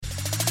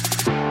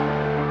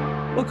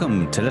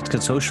Welcome to Let's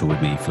Get Social with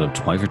me, Philip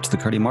Twyford, the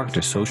Curly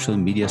Marketer, social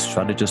media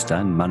strategist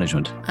and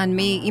management. And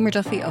me, Emer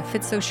Duffy of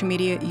Fit Social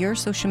Media, your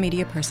social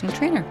media personal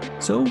trainer.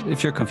 So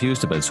if you're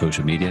confused about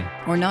social media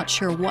or not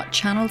sure what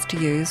channels to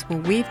use, well,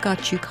 we've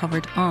got you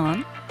covered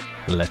on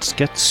Let's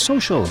Get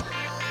Social.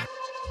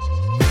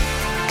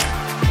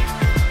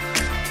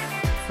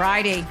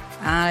 Friday.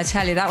 And I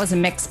tell you, that was a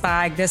mixed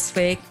bag this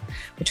week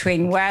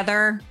between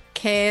weather,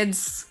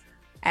 kids,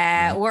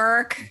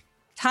 work.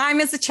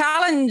 Time is a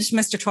challenge,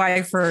 Mr.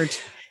 Twyford.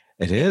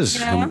 It is.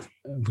 You know?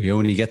 We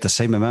only get the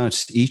same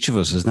amount, each of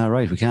us, isn't that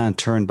right? We can't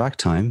turn back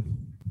time.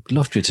 I'd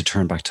love to be able to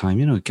turn back time,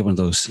 you know, get one of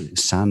those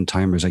sand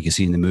timers like you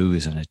see in the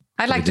movies. And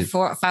I'd like to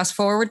fast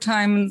forward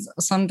times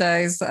some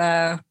days,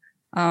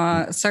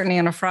 certainly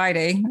on a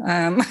Friday.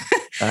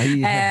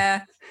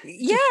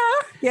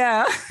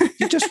 Yeah.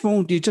 You just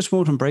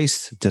won't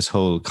embrace this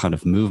whole kind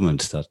of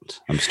movement that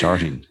I'm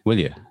starting, will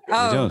you?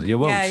 Oh, you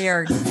won't.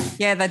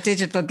 Yeah, that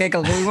digital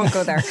giggle. We won't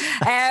go there.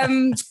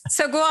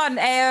 So go on.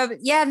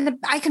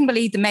 I can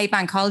believe the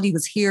Maybank holiday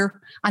was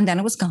here and then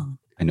it was gone.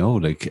 I know,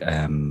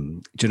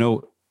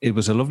 it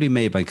was a lovely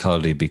Maybank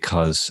holiday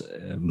because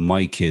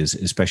my kids,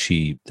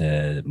 especially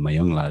my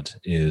young lad,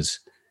 is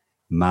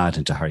mad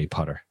into Harry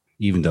Potter,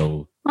 even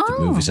though the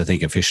movies, I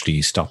think,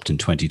 officially stopped in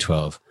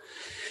 2012.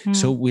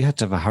 So we had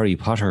to have a Harry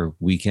Potter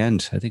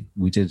weekend. I think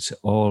we did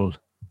all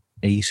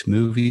 8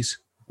 movies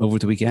over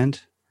the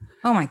weekend.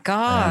 Oh my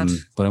God.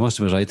 But I must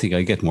admit, I think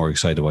I get more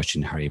excited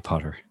watching Harry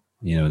Potter,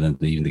 you know, than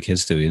even the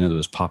kids do. You know, there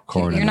was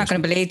popcorn. You're not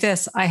going to believe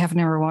this. I have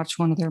never watched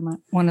one of the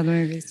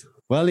movies.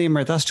 Well,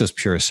 Emer, that's just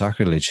pure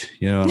sacrilege,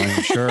 you know, and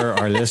I'm sure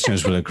our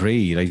listeners will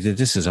agree. Like,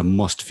 this is a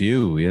must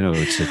view, you know,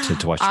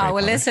 to watch. Harry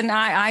Potter. Listen,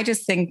 I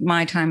just think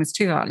my time is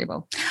too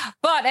valuable.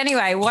 But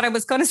anyway, what I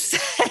was going to say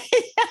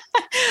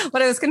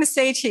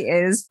to you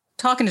is,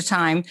 talking to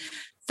time,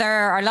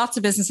 there are lots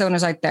of business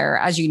owners out there,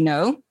 as you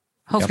know,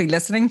 hopefully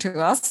listening to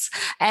us,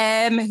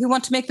 who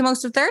want to make the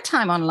most of their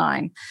time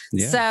online.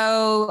 Yeah.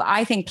 So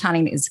I think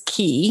planning is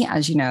key,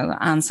 as you know,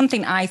 and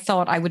something I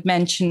thought I would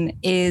mention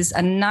is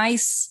a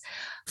nice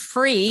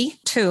free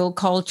tool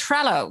called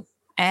Trello.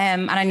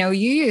 And I know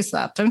you use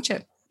that, don't you?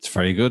 It's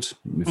very good.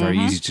 Very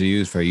easy to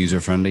use, very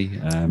user-friendly.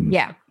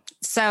 Yeah.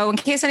 So in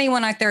case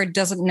anyone out there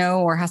doesn't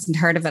know or hasn't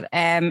heard of it,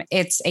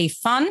 it's a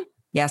fun,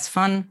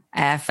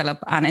 Philip,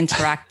 an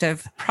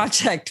interactive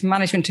project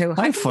management tool.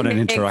 I'm fun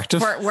and interactive.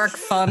 Work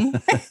fun. You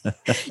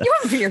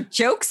want to put your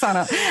jokes on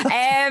it.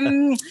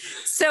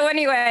 So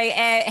anyway,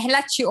 it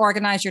lets you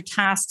organize your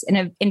tasks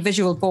in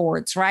visual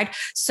boards, right?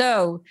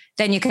 So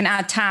then you can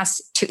add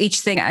tasks to each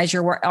thing as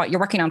you're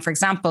working on, for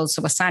example.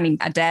 So assigning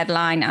a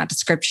deadline, add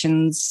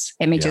descriptions,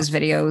 images,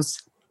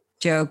 videos,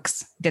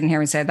 jokes. Didn't hear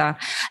me say that.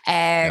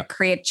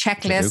 Create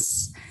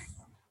checklists,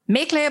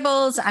 make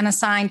labels, and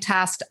assign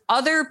tasks to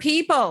other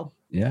people.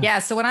 Yeah.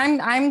 So when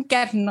I'm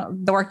getting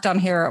the work done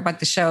here about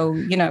the show,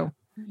 you know,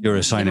 you're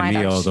assigning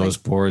me all those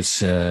boards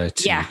to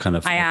kind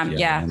of. I am.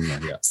 Yeah.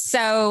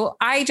 So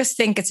I just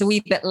think it's a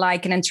wee bit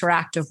like an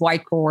interactive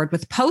whiteboard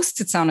with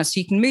Post-its on it, so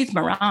you can move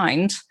them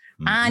around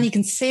and you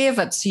can save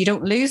it so you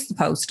don't lose the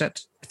Post-it.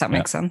 If that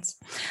makes sense.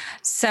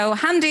 So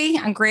handy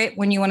and great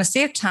when you want to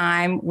save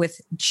time with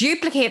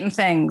duplicating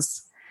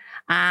things.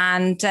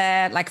 And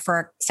like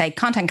for, say,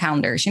 content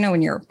calendars, you know,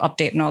 when you're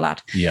updating all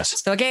that.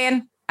 Yes. So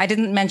again, I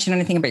didn't mention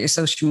anything about your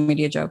social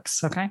media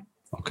jokes. Okay.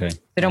 So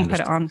don't put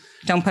it on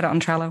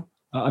Trello.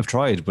 I've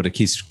tried, but it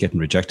keeps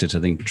getting rejected. I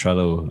think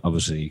Trello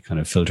obviously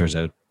kind of filters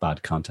out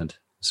bad content.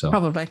 So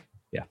probably.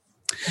 Yeah.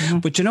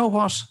 But you know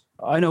what?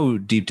 I know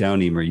deep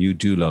down, Emer, you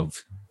do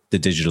love the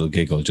digital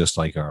giggle, just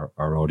like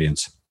our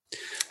audience.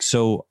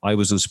 So I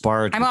was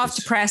inspired. I'm off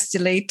to press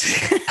delete.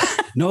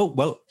 No,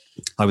 well,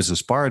 I was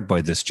inspired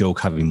by this joke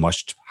having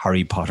watched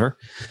Harry Potter.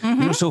 You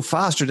know, so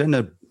faster than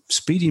a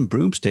speeding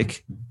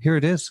broomstick. Here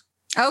it is.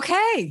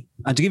 Okay.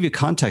 And to give you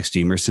context,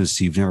 Emer,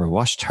 since you've never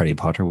watched Harry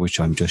Potter, which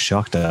I'm just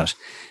shocked at,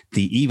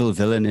 the evil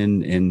villain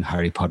in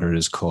Harry Potter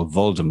is called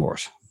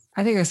Voldemort.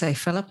 I think I say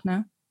Philip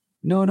now.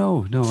 No.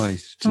 I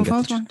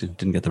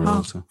didn't get the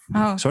role.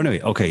 So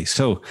anyway, okay.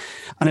 So,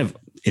 and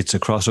it's a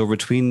crossover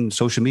between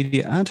social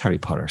media and Harry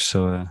Potter.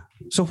 So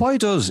why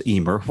does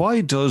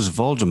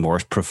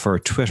Voldemort prefer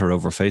Twitter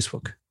over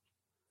Facebook?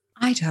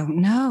 I don't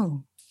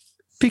know.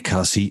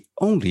 Because he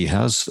only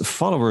has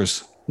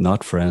followers,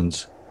 not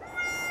friends.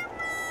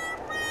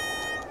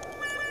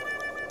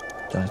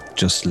 That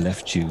just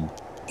left you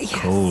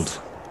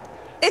cold.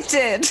 It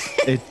did.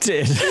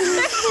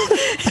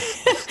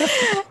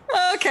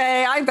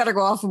 Okay, I better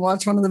go off and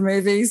watch one of the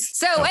movies.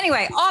 So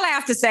anyway, all I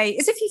have to say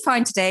is if you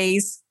find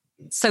today's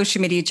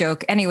social media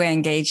joke anyway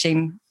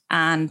engaging,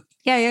 and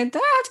I have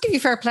to give you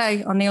fair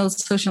play on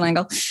Neil's social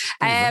angle,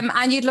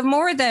 and you'd love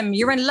more of them,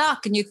 you're in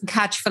luck, and you can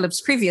catch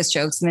Philip's previous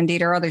jokes and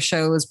indeed our other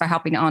shows by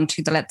hopping on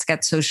to the Let's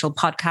Get Social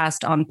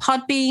podcast on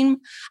Podbean,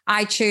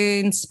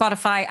 iTunes,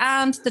 Spotify,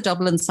 and the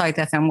Dublin South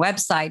FM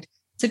website.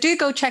 So do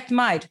go check them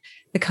out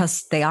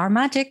because they are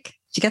magic.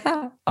 Did you get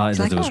that? I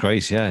thought it was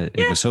great. Yeah,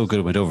 it was so good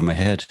it went over my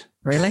head.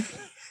 Really?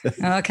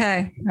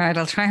 Okay. All right,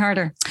 I'll try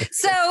harder.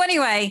 So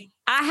anyway,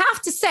 I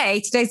have to say,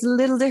 today's a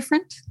little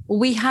different.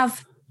 We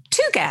have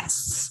two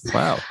guests.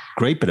 Wow.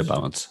 Great bit of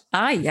balance.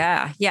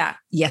 Yeah.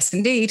 Yes,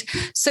 indeed.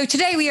 So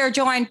today we are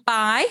joined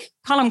by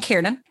Colm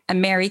Kiernan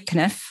and Mary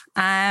Caniff,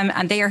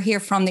 and they are here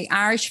from the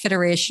Irish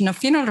Federation of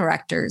Funeral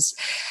Directors.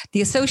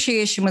 The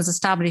association was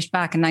established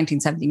back in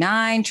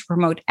 1979 to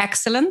promote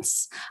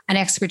excellence and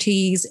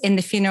expertise in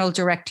the funeral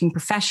directing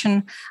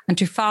profession and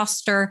to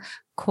foster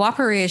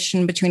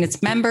cooperation between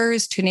its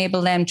members to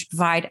enable them to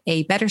provide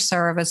a better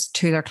service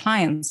to their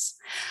clients.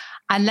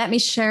 And let me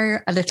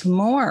share a little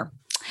more.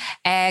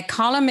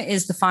 Colm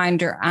is the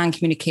founder and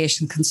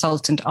communication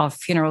consultant of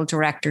Funeral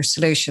Director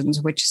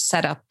Solutions, which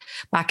set up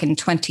back in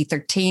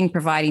 2013,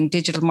 providing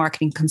digital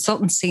marketing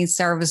consultancy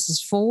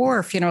services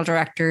for funeral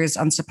directors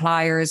and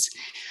suppliers.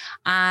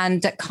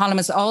 And Colm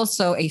is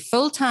also a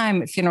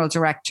full-time funeral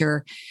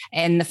director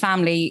in the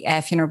family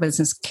funeral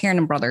business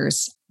Kiernan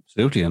Brothers.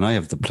 Absolutely. And I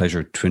have the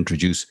pleasure to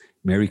introduce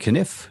Mary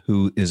Caniff,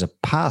 who is a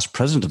past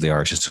president of the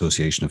Irish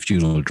Association of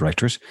Funeral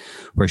Directors,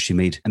 where she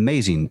made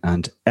amazing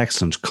and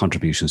excellent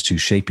contributions to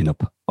shaping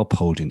up,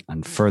 upholding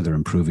and further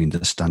improving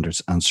the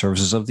standards and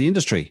services of the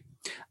industry.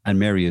 And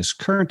Mary is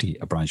currently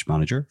a branch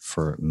manager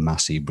for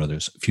Massey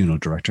Brothers Funeral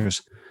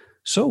Directors.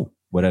 So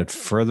without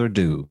further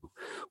ado,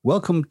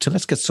 welcome to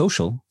Let's Get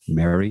Social,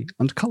 Mary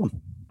and Colm.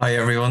 Hi,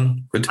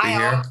 everyone. Good to be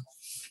here.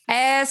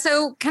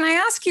 So can I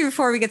ask you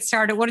before we get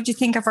started, what did you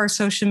think of our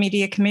social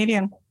media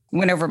comedian?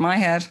 Went over my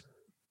head.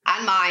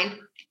 And mine.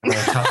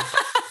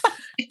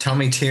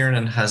 Tommy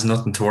Tiernan has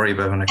nothing to worry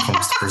about when it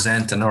comes to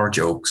presenting our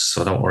jokes,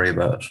 so don't worry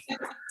about it.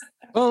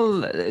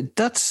 Well,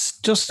 that's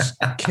just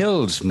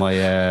killed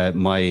my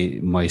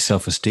my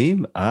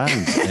self-esteem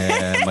and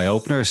my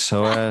opener.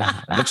 So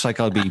it looks like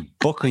I'll be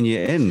booking you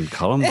in,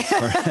 Colm,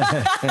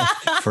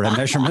 for a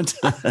measurement.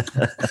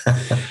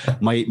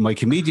 My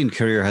comedian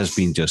career has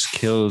been just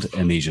killed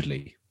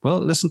immediately. Well,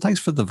 listen,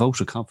 thanks for the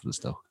vote of confidence,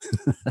 though.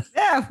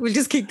 Yeah, we'll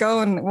just keep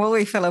going, will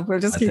we, Philip?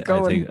 We'll just keep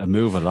going. I think I'll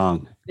move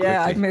along.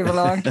 Yeah, I'd move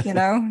along,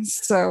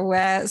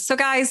 So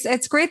guys,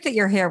 it's great that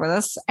you're here with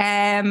us.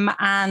 I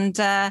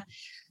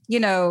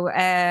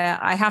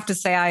have to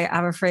say I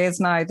have a phrase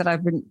now that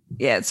I've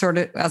been, sort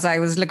of, as I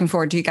was looking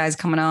forward to you guys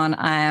coming on.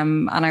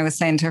 And I was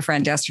saying to a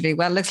friend yesterday,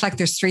 well, it looks like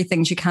there's three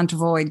things you can't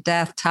avoid: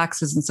 death,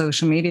 taxes, and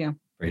social media.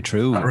 Very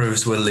true. Flat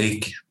roofs will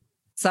leak.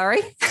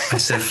 Sorry? I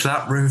said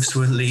flat roofs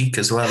will leak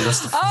as well. That's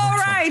the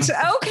right.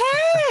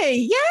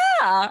 Okay.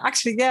 Yeah.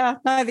 Actually, yeah.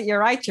 Now that you're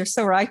right, you're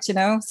so right,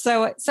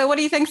 So what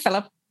do you think,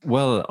 Philip?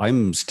 Well,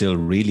 I'm still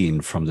reeling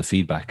from the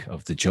feedback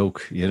of the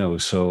joke,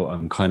 so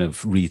I'm kind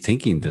of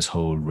rethinking this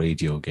whole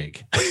radio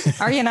gig.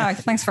 Are you now?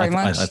 Thanks very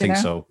much. I think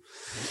so.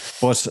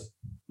 But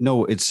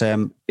no,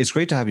 it's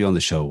great to have you on the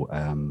show.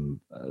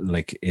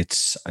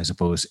 I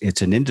suppose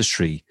it's an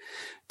industry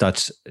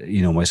that,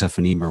 myself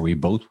and Emer, we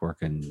both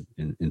work in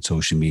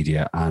social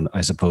media. And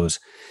I suppose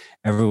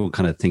everyone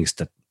kind of thinks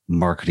that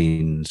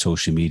marketing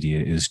social media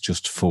is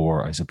just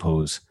for, I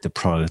suppose, the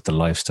product, the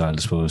lifestyle, I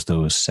suppose,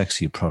 those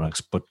sexy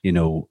products. But,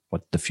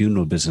 what the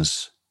funeral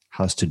business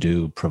has to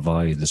do,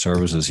 provide the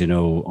services,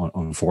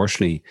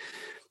 unfortunately,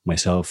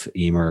 myself,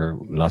 Emer,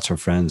 lots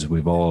of friends,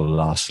 we've all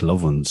lost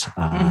loved ones.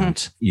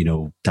 And,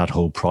 that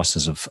whole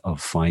process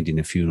of finding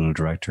a funeral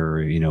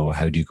director,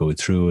 how do you go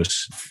through it?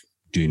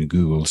 Doing a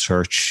Google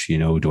search,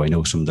 do I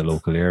know some of the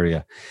local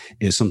area,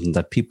 is something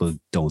that people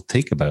don't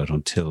think about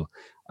until,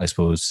 I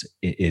suppose,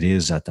 it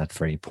is at that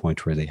very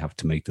point where they have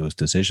to make those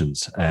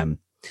decisions.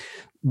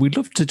 We'd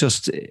love to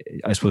just,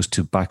 I suppose,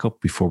 to back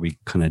up before we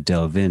kind of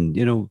delve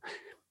in,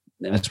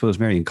 I suppose,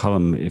 Mary and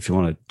Colm, if you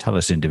want to tell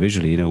us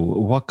individually,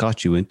 what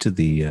got you into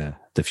the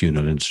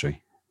funeral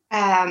industry?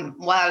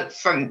 Well,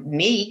 for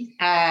me,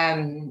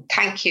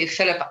 thank you,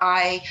 Philip.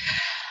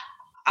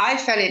 I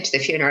fell into the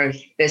funeral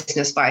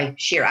business by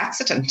sheer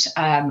accident.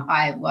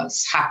 I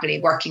was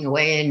happily working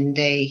away in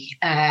the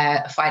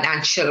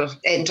financial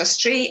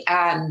industry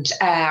and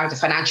or the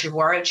financial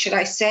world, should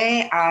I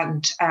say,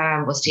 and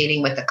was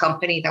dealing with a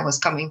company that was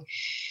coming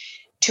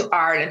to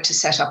Ireland to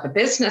set up a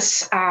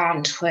business.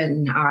 And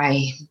when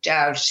I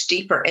delved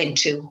deeper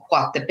into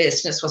what the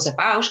business was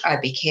about, I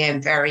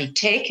became very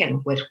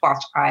taken with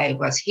what I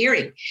was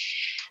hearing,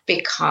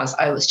 because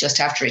I was just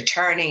after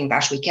returning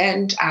that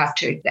weekend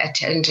after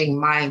attending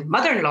my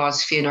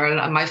mother-in-law's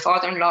funeral, and my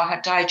father-in-law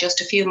had died just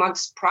a few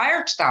months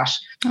prior to that.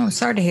 Oh,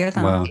 sorry to hear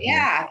that. Wow.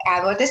 Yeah,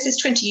 well, this is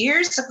 20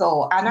 years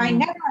ago, and I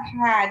never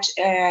had...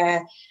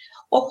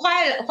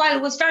 while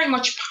it was very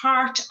much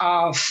part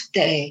of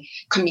the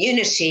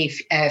community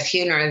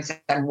funerals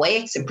and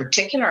wakes in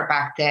particular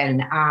back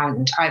then,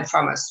 and I'm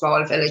from a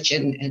small village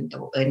in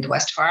the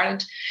west of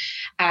Ireland,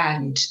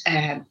 and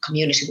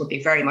community would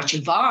be very much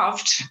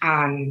involved,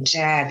 and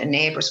the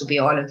neighbours would be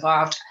all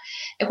involved.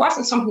 It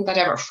wasn't something that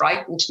ever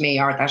frightened me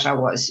or that I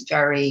was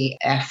very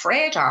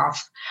afraid of.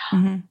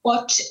 Mm-hmm.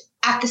 But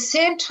at the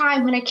same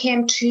time, when it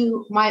came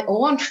to my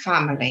own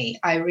family,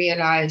 I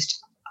realised,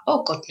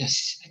 oh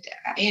goodness,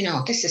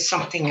 this is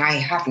something I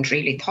haven't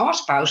really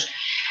thought about.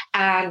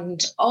 And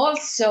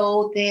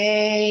also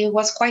there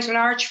was quite a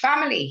large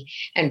family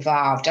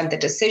involved, and the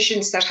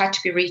decisions that had to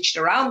be reached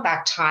around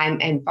that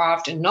time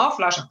involved an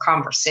awful lot of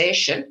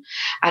conversation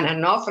and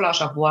an awful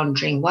lot of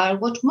wondering, well,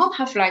 would mum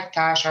have liked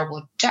that, or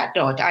would dad?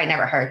 No, I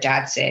never heard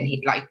dad saying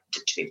he'd like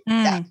it to be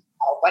that,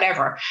 or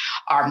whatever.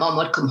 Our mum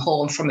would come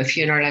home from a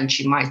funeral and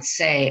she might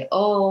say,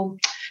 oh,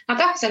 now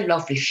that's a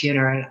lovely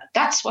funeral.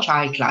 That's what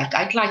I'd like.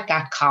 I'd like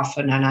that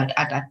coffin, and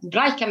I'd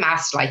like a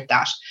mass like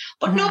that.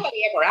 But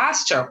nobody ever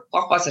asked her,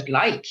 what was it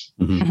like?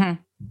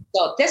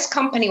 So this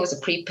company was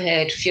a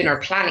prepaid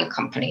funeral planning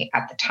company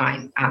at the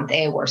time, and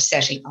they were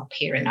setting up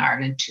here in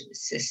Ireland to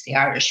assist the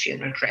Irish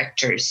funeral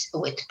directors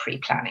with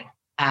pre-planning.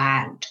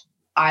 And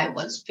I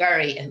was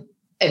very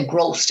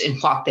engrossed in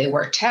what they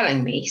were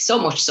telling me, so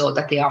much so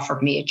that they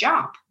offered me a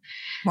job.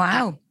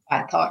 Wow.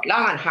 And I thought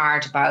long and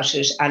hard about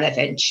it, and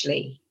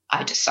eventually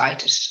I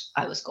decided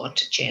I was going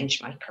to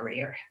change my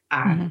career.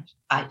 And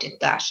I did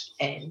that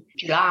in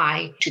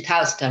July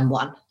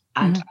 2001.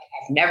 And I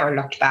have never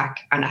looked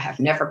back, and I have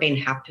never been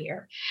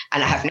happier,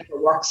 and I have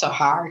never worked so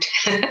hard.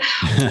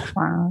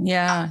 Wow.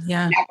 Yeah.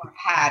 Yeah. I've never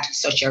had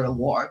such a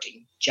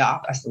rewarding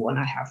job as the one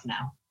I have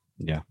now.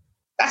 Yeah.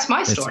 That's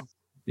my story.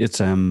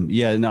 It's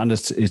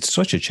it's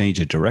such a change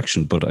of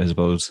direction, but I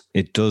suppose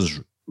it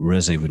does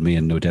resonate with me,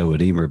 and no doubt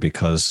with Emer,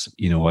 because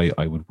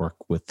I would work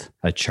with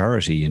a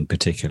charity in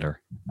particular,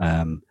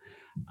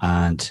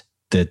 and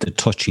the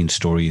touching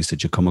stories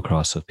that you come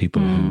across of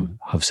people who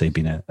have, say,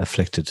 been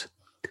afflicted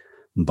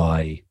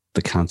by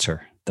the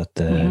cancer that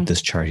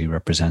this charity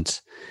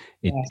represents.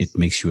 It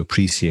makes you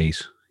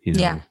appreciate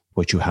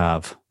what you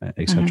have,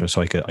 etc.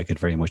 So I could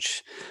very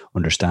much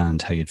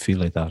understand how you'd feel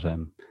like that.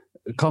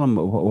 Colin,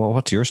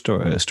 what's your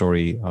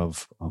story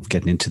of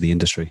getting into the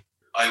industry?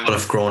 I would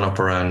have grown up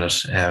around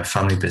it,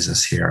 family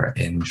business here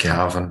in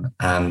Cavan,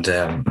 and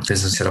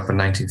business set up in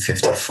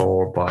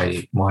 1954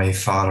 by my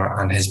father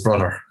and his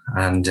brother.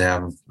 And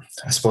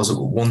I suppose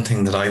one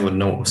thing that I would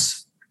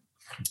notice,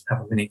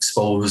 having been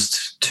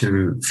exposed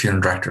to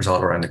funeral directors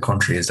all around the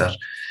country, is that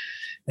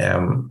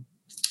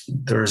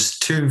there's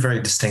two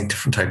very distinct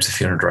different types of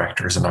funeral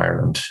directors in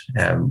Ireland.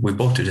 We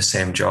both do the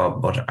same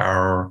job, but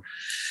our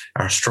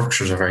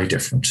structures are very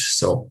different.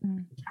 So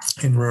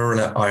in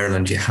rural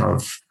Ireland, you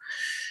have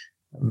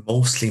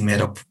mostly made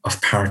up of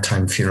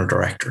part-time funeral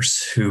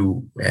directors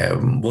who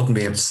wouldn't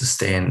be able to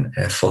sustain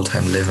a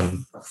full-time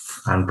living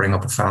and bring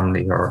up a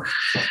family or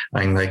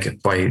anything like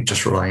it by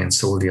just relying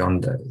solely on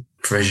the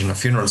provision of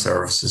funeral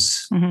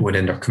services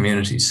within their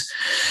communities.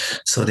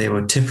 So they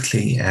would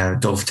typically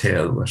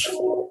dovetail with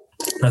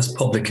as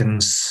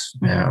publicans,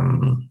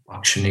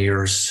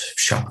 auctioneers,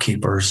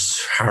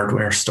 shopkeepers,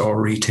 hardware store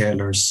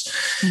retailers,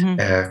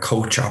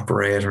 coach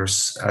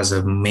operators, as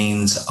a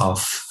means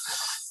of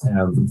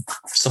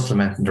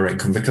supplementing their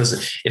income, because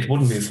it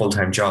wouldn't be a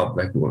full-time job.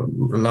 Like a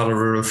lot of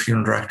rural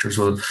funeral directors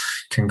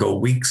can go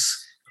weeks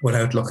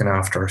without looking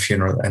after a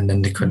funeral, and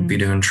then they could be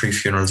doing 3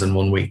 funerals in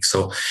 1 week.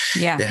 So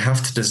they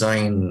have to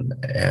design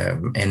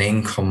an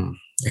income,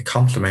 a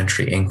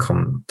complementary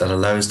income that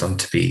allows them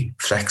to be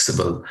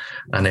flexible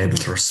and able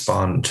to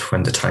respond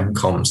when the time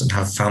comes and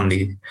have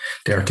family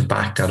there to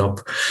back that up.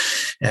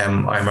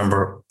 I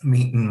remember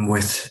meeting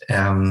with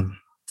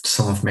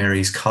some of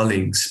Mary's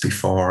colleagues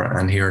before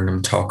and hearing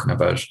them talking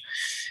about,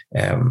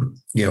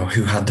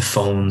 who had the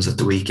phones at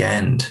the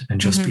weekend,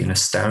 and just being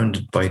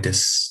astounded by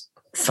this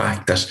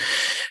fact that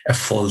a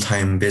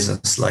full-time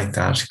business like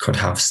that could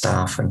have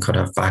staff and could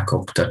have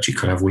backup, that you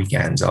could have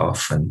weekends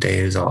off and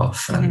days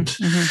off. And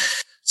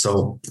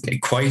so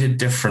quite a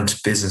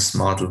different business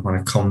model when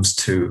it comes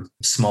to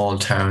small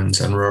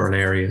towns and rural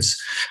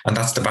areas. And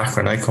that's the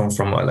background I come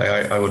from.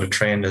 I would have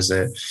trained I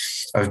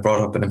was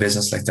brought up in a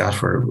business like that,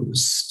 where it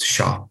was the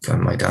shop,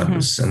 and my dad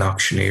was an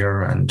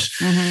auctioneer, and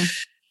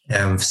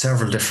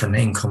several different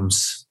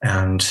incomes.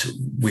 And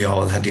we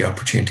all had the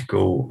opportunity to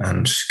go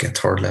and get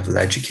third level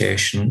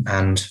education.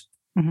 And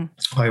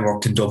I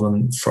worked in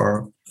Dublin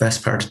for the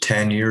best part of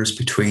 10 years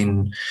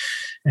between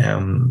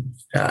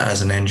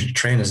as an engineer,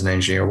 trained as an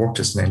engineer, worked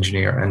as an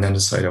engineer, and then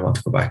decided I want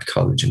to go back to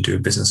college and do a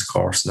business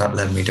course. And that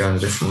led me down a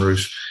different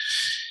route.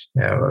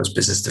 I was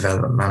business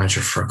development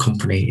manager for a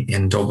company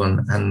in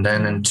Dublin. And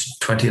then in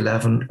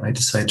 2011, I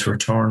decided to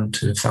return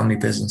to the family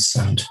business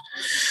and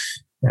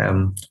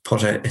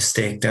put a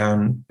stake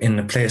down in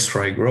the place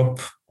where I grew up,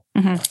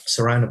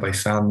 surrounded by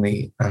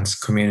family and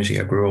community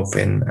I grew up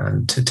in,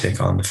 and to take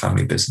on the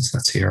family business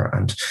that's here.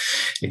 And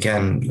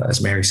again,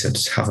 as Mary said,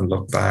 haven't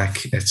looked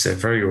back. It's a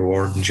very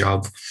rewarding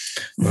job.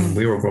 When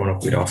we were growing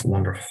up, we'd often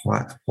wonder,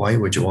 why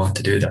would you want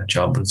to do that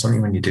job? And it's only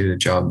when you do the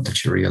job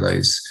that you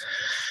realize,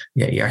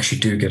 you actually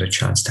do get a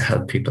chance to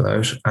help people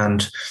out.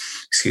 And,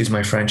 excuse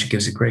my French, it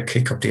gives a great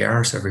kick up the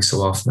arse every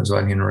so often as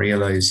well. You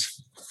realize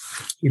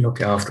you look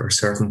after a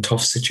certain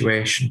tough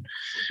situation.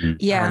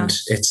 And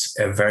it's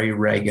a very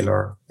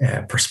regular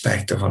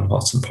perspective on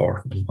what's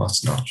important and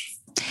what's not.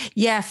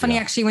 Yeah, funny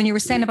actually, when you were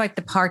saying about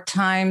the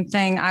part-time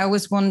thing, I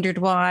always wondered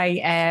why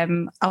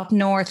up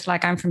north,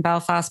 like I'm from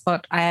Belfast,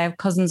 but I have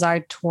cousins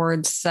out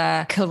towards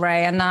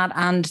Kilrea and that,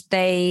 and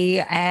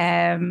they,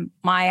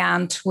 my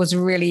aunt was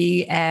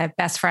really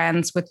best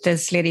friends with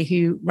this lady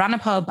who ran a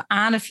pub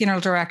and a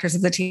funeral directors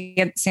at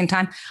the same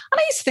time. And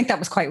I used to think that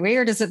was quite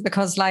weird. Is it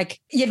because like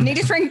you'd need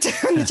a drink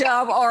during the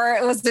job,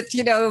 or was it,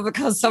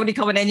 because somebody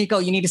coming in, you go,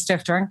 you need a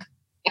stiff drink?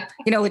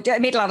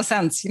 It made a lot of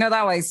sense,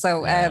 that way.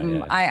 So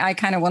I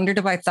kind of wondered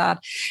about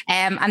that.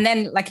 And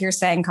then, like you're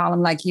saying,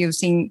 Colin, like you've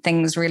seen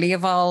things really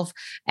evolve.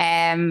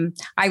 I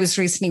was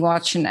recently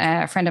watching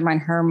a friend of mine,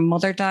 her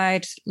mother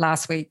died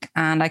last week,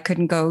 and I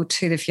couldn't go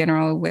to the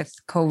funeral with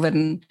COVID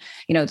and,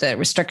 the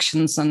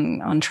restrictions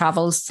on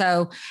travel.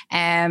 So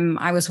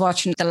I was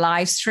watching the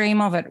live stream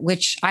of it,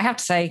 which I have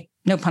to say,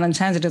 no pun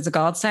intended, is a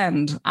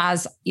godsend.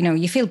 As,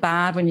 you feel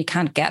bad when you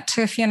can't get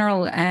to a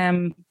funeral.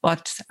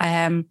 But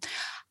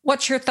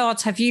what's your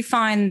thoughts? Have you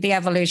found the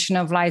evolution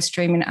of live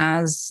streaming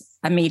as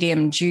a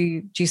medium?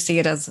 Do you see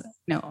it as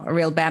a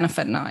real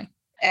benefit now?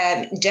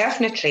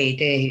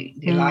 Definitely,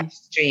 the live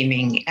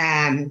streaming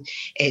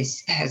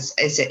is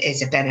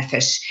a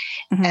benefit.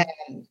 Mm-hmm.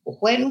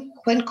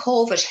 When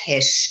COVID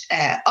hit,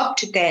 up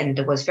to then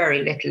there was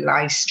very little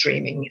live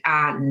streaming,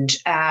 and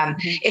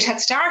it had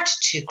started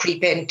to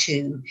creep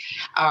into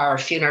our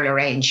funeral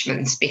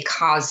arrangements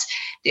because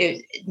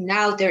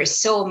now there's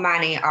so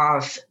many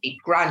of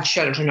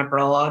grandchildren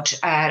abroad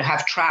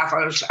have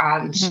travelled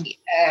and.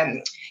 Mm-hmm.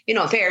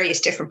 Various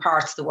different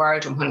parts of the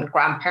world. And when a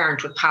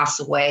grandparent would pass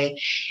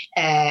away,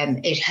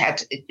 it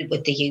had,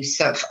 with the use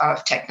of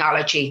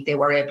technology, they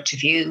were able to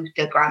view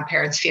the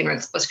grandparents'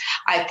 funerals. But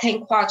I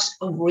think what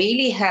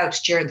really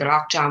helped during the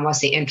lockdown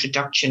was the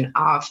introduction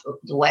of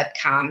the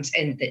webcams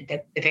in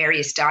the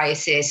various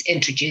dioceses,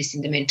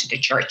 introducing them into the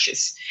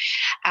churches.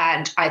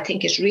 And I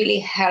think it really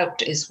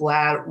helped as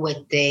well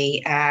with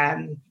the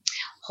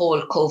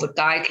whole COVID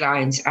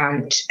guidelines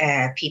and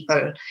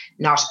people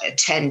not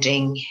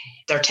attending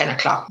their 10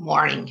 o'clock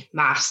morning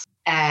mass.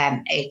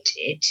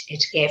 It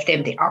gave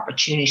them the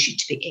opportunity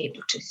to be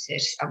able to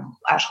sit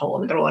at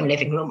home in their own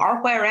living room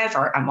or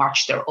wherever and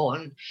watch their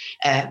own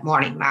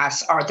morning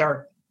mass or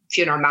their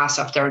funeral mass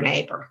of their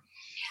neighbour.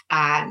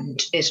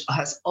 And it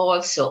has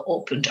also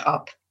opened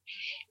up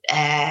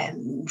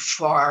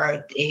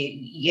for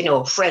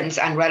friends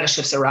and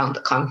relatives around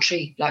the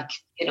country. Like,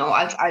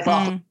 I've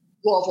often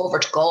drove over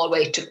to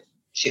Galway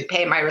to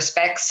pay my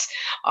respects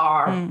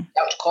or out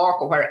to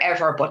Cork or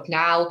wherever. But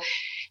now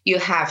you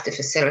have the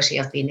facility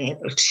of being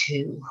able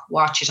to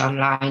watch it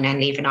online and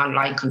leave an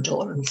online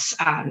condolence.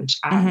 And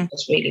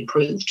it's really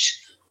proved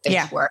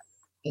its work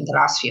in the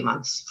last few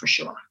months, for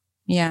sure.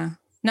 Yeah.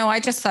 No,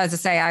 I just, as I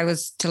say, I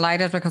was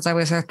delighted because I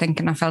was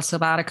thinking I felt so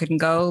bad I couldn't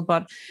go.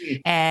 But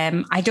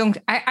I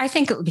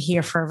think it will be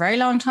here for a very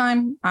long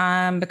time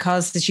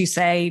because, as you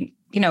say,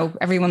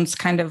 everyone's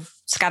kind of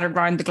scattered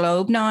around the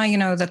globe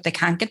now, that they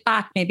can't get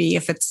back. Maybe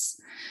if it's,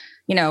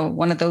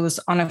 one of those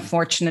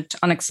unfortunate,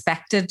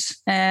 unexpected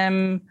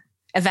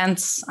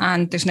events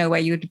and there's no way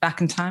you would be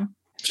back in time.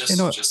 Just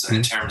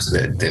in terms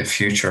of the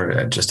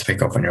future, just to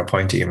pick up on your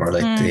point, Emer,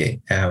 like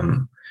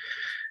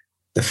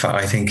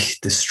I think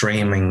the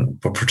streaming,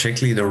 but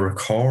particularly the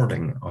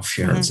recording of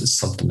funerals is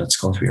something that's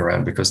going to be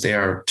around because they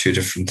are two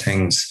different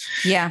things.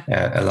 Yeah.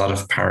 A lot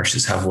of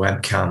parishes have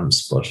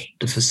webcams, but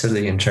the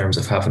facility in terms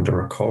of having the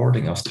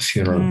recording of the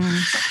funeral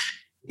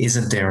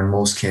isn't there in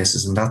most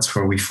cases. And that's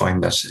where we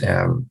find that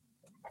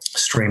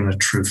streaming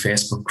it through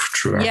Facebook,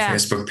 through our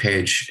Facebook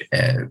page,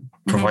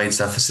 provides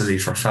that facility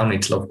for family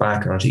to look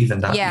back on it, even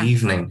that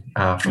evening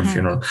after a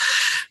funeral.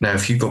 Now,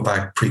 if you go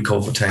back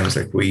pre-COVID times,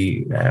 like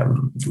we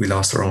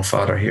lost our own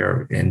father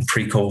here in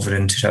pre-COVID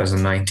in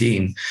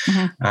 2019,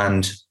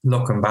 and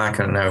looking back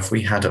on it now, if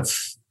we had have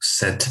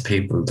said to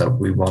people that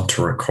we want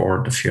to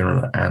record the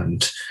funeral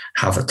and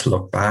have it to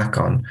look back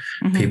on,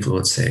 people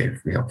would say,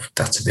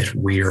 that's a bit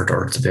weird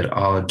or it's a bit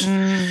odd.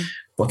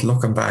 But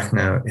looking back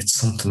now, it's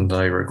something that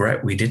I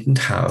regret we didn't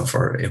have,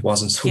 or it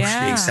wasn't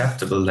socially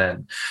acceptable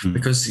then,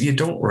 because you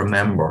don't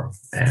remember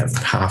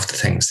half the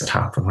things that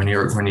happen when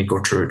you go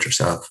through it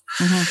yourself.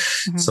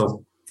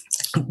 So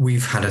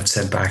we've had it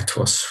said back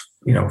to us,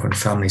 when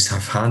families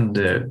have had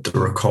the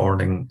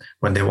recording,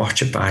 when they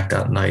watch it back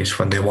that night,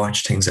 when they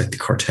watch things like the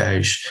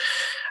cortege,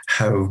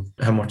 how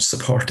much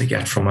support they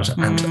get from it.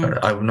 And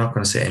I'm not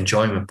going to say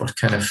enjoyment, but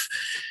kind of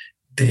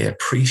they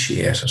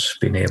appreciate it,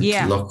 being able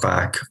to look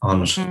back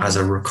on it as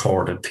a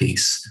recorded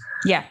piece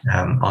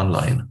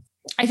online.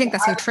 I think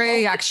that's so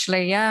true,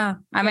 actually. Yeah.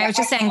 I mean, I was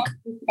just saying.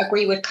 I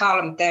agree with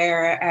Colin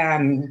there,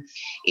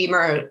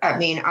 Emer. I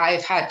mean,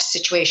 I've had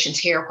situations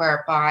here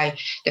whereby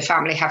the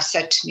family have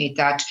said to me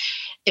that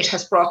it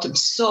has brought them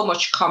so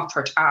much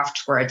comfort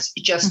afterwards,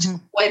 just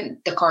when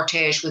the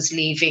cortege was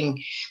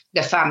leaving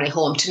the family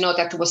home, to know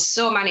that there was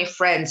so many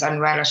friends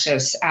and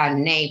relatives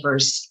and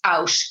neighbours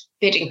out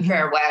bidding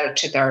farewell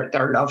to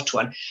their loved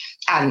one.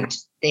 And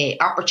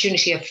the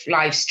opportunity of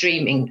live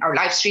streaming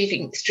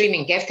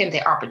gave them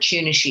the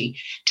opportunity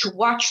to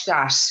watch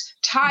that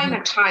time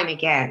and time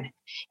again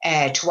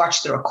to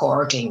watch the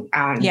recording.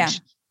 And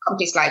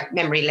companies like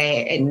Memory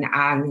Lane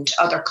and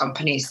other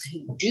companies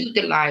who do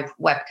the live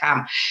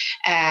webcam,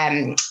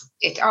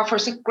 it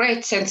offers a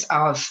great sense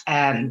of,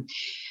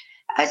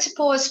 I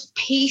suppose,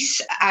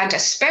 peace, and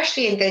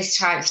especially in these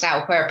times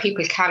now where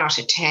people cannot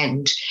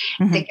attend,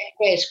 they get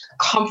great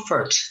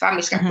comfort.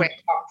 Families get great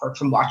comfort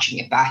from watching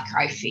it back,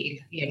 I feel,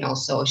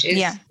 so it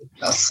is a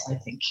plus, I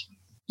think.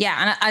 Yeah.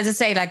 And as I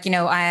say, like,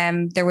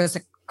 there was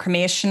a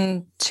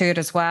cremation to it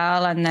as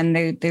well, and then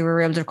they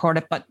were able to record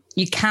it, but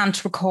you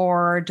can't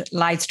record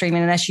live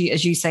streaming unless you,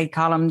 as you say,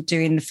 Colm,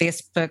 doing the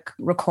Facebook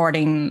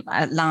recording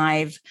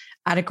live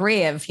at a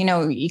grave.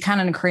 You can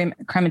in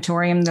a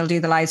crematorium, they'll do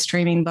the live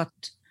streaming, but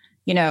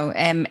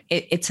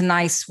it's a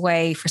nice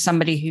way for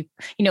somebody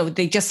who,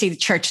 they just see the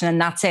church and then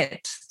that's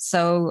it.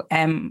 So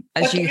there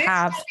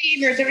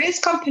is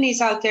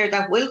companies out there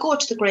that will go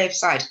to the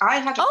graveside. I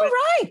had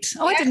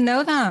I didn't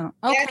know that.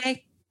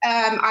 Okay.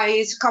 I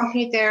used a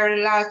company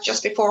there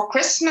just before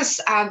Christmas,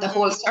 and the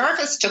whole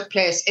service took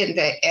place at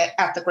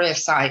the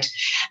graveside.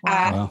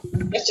 Wow.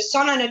 There's a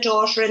son and a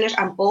daughter in it,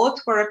 and both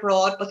were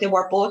abroad, but they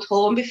were both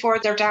home before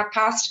their dad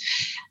passed.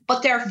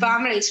 But their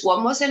families,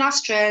 one was in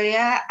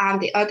Australia and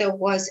the other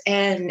was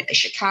in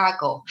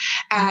Chicago.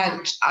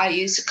 And I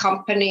used a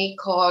company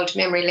called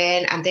Memory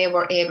Lane, and they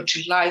were able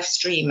to live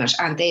stream it,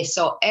 and they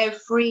saw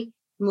every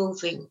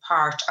moving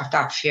part of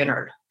that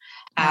funeral.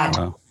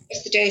 And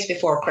it's the days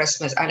before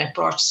Christmas, and it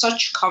brought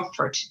such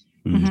comfort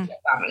to the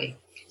family.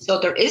 So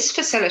there is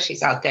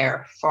facilities out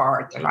there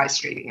for the live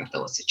streaming of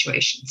those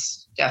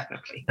situations,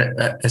 definitely.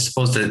 I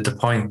suppose the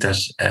point that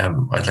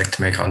I'd like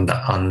to make on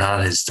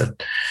that is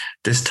that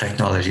this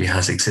technology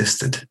has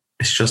existed.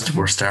 It's just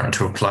we're starting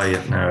to apply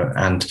it now,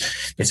 and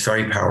it's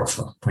very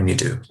powerful when you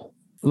do.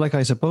 Like,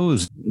 I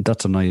suppose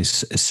that's a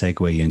nice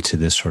segue into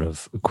this sort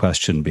of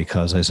question,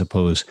 because I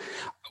suppose,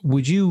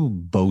 would you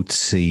both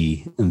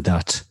see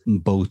that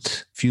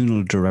both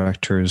funeral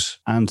directors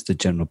and the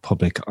general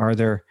public, are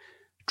there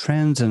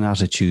trends and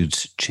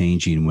attitudes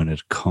changing when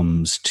it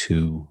comes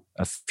to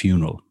a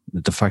funeral?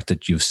 The fact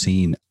that you've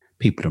seen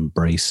people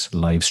embrace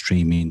live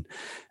streaming,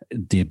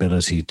 the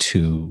ability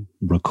to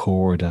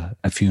record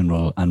a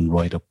funeral and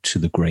right up to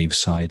the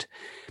graveside.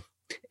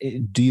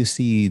 Do you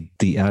see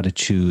the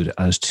attitude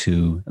as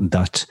to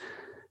that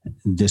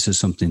this is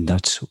something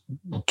that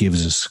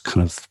gives us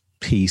kind of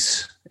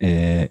peace?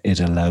 It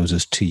allows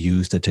us to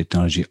use the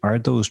technology. Are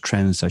those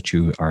trends that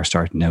you are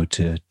starting now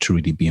to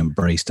really be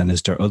embraced? And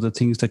is there other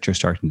things that you're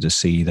starting to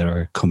see that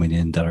are coming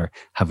in that are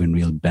having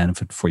real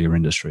benefit for your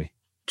industry?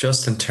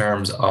 Just in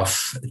terms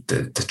of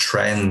the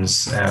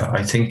trends,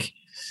 I think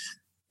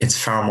it's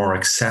far more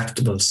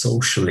acceptable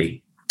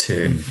socially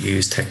to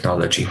use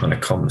technology when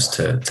it comes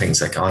to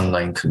things like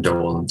online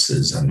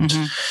condolences and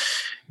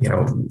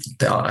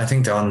I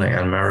think the online,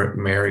 and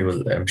Mary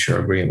will, I'm sure,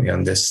 agree with me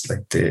on this,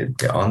 like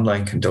the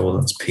online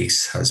condolence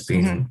piece has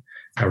been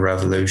a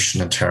revolution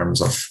in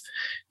terms of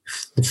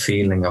the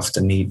feeling of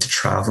the need to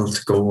travel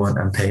to go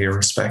and pay your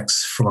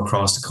respects from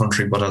across the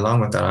country. But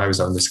along with that, I was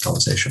on this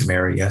conversation with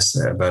Mary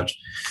yesterday about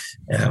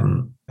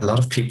a lot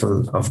of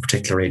people of a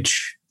particular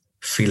age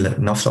feel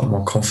an awful lot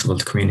more comfortable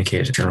to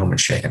communicate if you're home and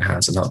shaking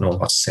hands and not knowing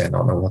what to say,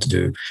 not knowing what to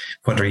do.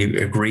 Whether you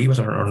agree with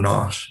it or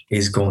not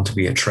is going to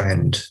be a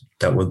trend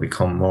that will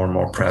become more and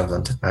more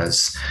prevalent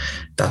as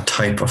that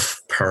type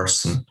of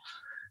person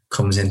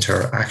comes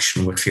into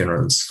action with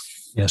funerals.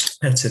 Yes.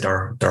 Let's say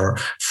their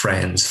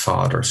friend's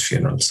father's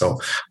funeral. So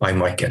I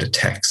might get a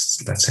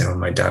text, let's say when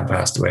my dad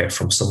passed away,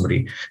 from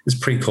somebody who's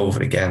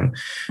pre-COVID again,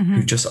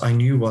 who just I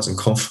knew wasn't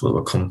comfortable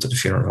with coming to the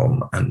funeral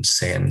home and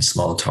saying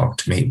small talk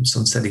to me.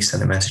 So instead he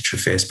sent a message through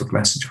Facebook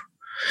Messenger.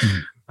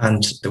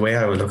 And the way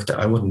I would look at it,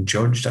 I wouldn't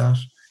judge that.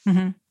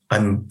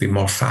 I'd be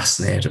more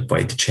fascinated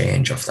by the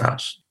change of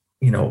that.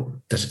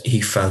 That he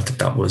felt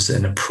that was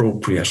an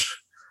appropriate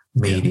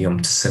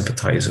medium to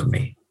sympathize with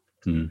me.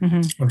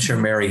 I'm sure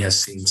Mary has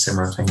seen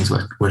similar things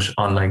with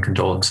online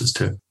condolences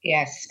too.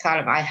 Yes,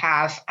 Colm, I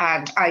have.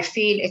 And I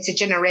feel it's a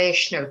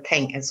generational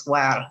thing as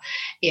well.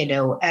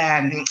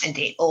 And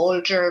the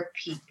older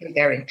people,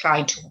 they're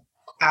inclined to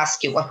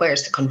ask you, well,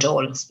 where's the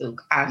condolence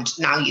book? And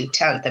now you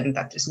tell them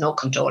that there's no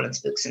condolence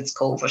book since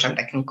COVID and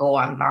they can go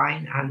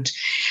online. And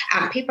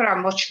people are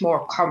much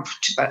more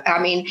comfortable.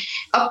 I mean,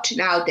 up to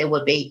now, they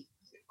would be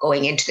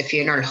going into the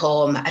funeral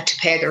home to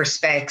pay their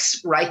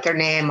respects, write their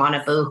name on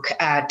a book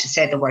to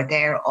say they were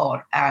there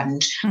all.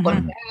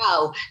 But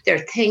now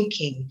they're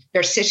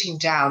sitting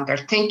down, they're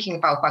thinking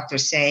about what they're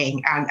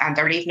saying, and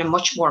they're leaving a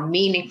much more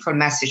meaningful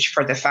message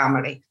for the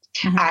family.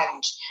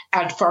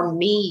 And for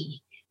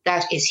me,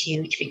 that is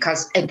huge,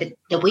 because in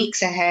the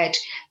weeks ahead,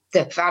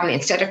 the family,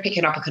 instead of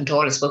picking up a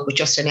condolence book with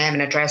just a name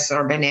and address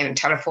or a name and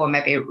telephone,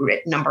 maybe a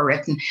number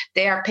written,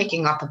 they are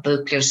picking up a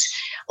booklet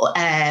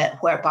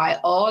whereby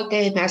all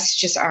the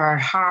messages are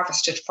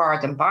harvested for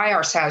them by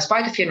ourselves,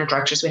 by the funeral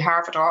directors. We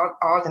harvest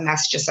all the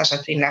messages that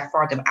have been left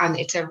for them. And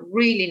it's a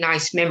really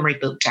nice memory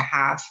book to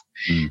have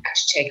and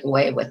to take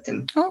away with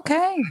them.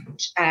 Okay.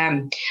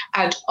 And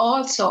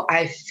also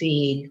I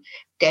feel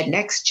the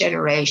next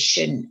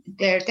generation,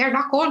 they're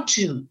not going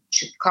to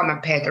come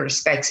and pay their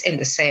respects in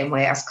the same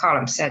way as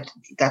Colm said,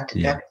 that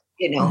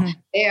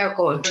they are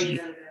going to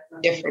use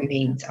different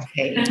means of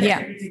paying.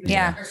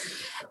 Yeah.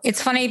 It's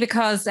funny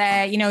because,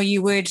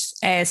 you would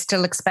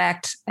still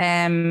expect,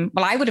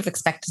 I would have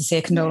expected to see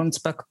a condolence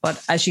book,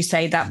 but as you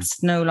say,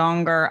 that's no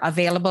longer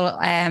available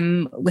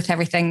with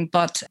everything,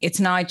 but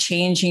it's now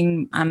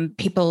changing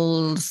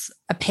people's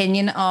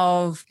opinion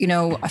of,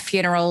 a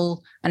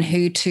funeral and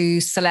who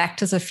to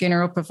select as a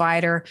funeral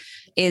provider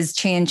is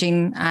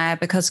changing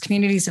because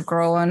communities have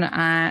grown,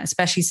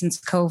 especially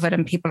since COVID,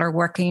 and people are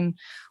working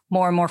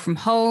more and more from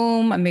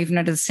home and moving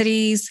out of the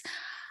cities.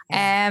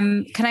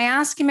 Can I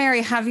ask you,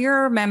 Mary, have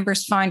your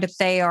members found that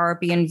they are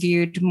being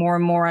viewed more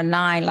and more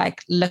online,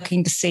 like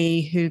looking to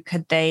see who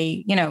could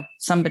they,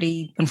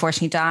 somebody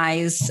unfortunately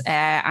dies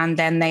and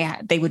then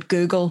they would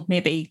Google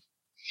maybe?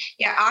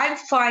 Yeah, I'm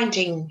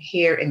finding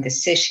here in the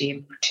city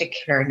in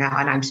particular now,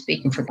 and I'm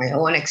speaking from my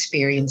own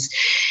experience,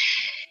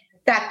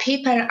 that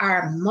people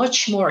are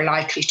much more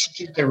likely to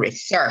do the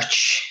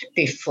research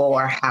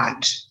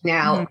beforehand.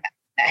 Now,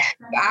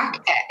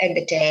 back in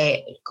the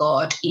day,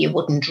 God, you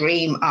wouldn't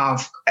dream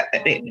of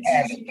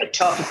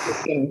talking to a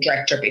film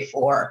director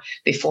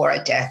before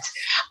a death.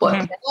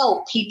 But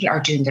now people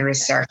are doing the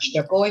research.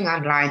 They're going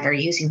online. They're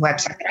using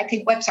websites. I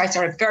think websites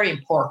are very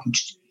important,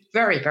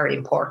 very, very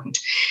important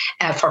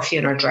for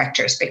funeral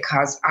directors,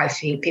 because I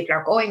feel people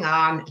are going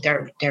on,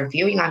 they're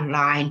viewing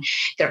online.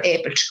 They're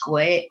able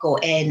to go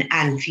in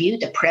and view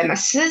the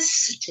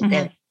premises,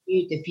 to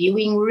the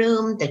viewing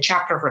room, the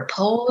chapel of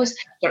repose.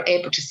 They're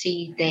able to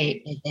see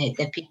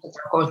the people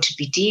they're going to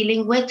be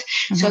dealing with.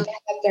 So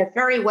they're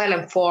very well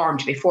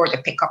informed before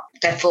they pick up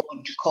the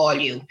phone to call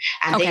you,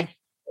 and they're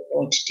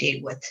going to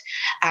deal with.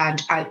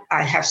 And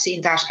I have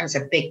seen that as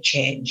a big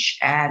change.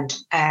 And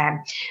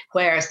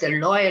whereas the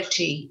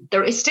loyalty,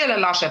 there is still a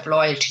lot of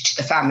loyalty to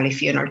the family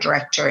funeral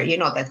director,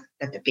 that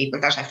the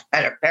people that have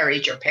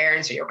buried your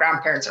parents or your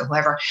grandparents or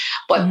whoever.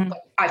 But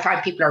I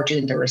find people are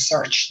doing the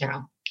research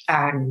now.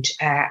 And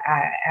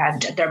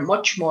they're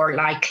much more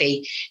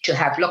likely to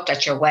have looked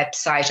at your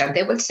website, and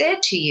they will say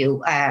to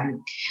you,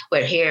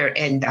 we're here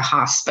in the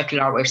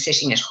hospital, or we're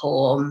sitting at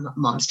home,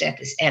 Mum's death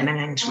is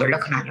imminent, we're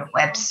looking at your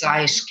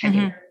website, can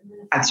you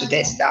answer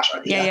this, that,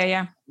 or the other?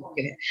 Yeah.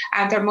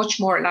 And they're much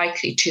more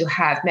likely to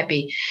have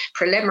maybe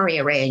preliminary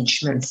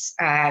arrangements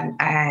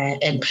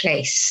in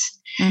place.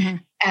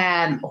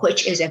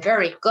 Which is a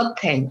very good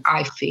thing,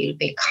 I feel,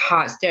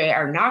 because they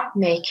are not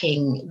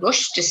making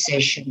rushed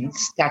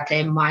decisions that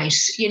they might,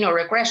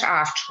 regret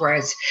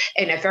afterwards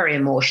in a very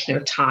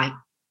emotional time.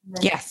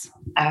 Yes.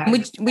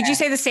 Would you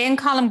say the same,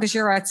 Colm, because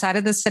you're outside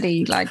of the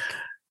city?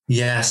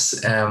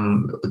 Yes,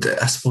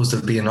 I suppose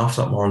there'd be an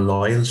awful lot more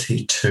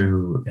loyalty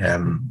to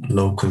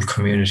local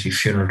community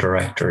funeral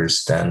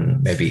directors than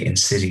maybe in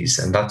cities.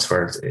 And that's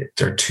where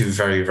there are two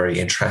very, very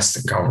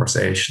interesting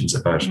conversations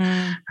about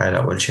how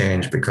that will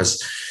change.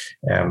 Because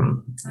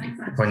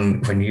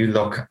when you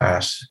look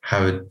at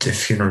how the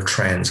funeral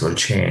trends will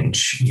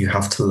change, you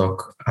have to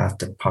look at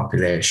the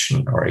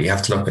population, or you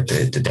have to look at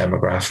the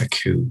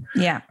demographic who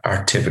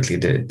are typically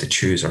the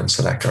chooser and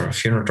selector of a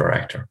funeral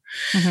director.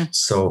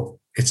 So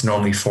it's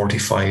normally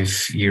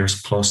 45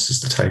 years plus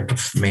is the type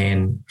of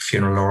main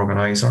funeral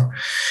organizer.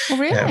 Oh,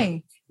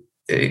 really?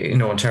 In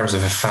terms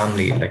of a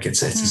family, like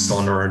it's a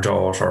son or a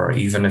daughter, or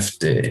even if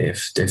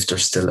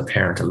there's still a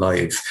parent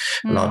alive,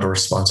 a lot of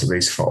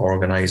responsibilities for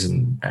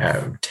organising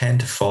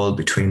tend to fall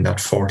between that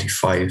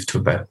 45 to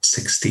about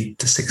 60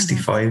 to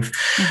 65.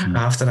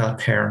 After that,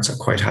 parents are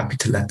quite happy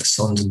to let the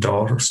sons and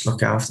daughters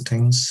look after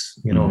things.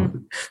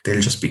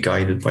 They'll just be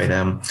guided by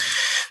them.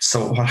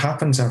 So what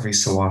happens every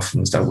so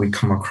often is that we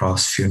come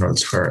across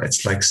funerals where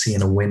it's like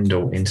seeing a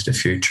window into the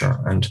future,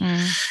 and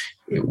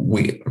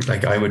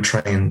I would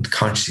try and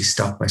consciously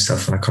stop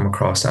myself when I come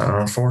across that. And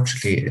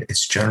unfortunately,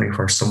 it's generally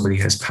where somebody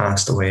has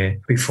passed away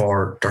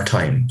before their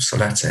time. So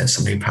let's say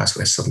somebody passed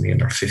away suddenly in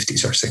their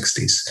 50s or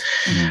 60s.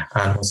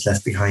 And what's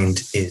left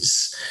behind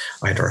is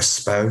either a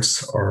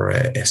spouse or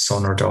a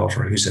son or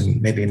daughter who's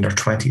maybe in their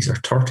 20s or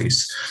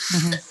 30s.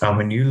 And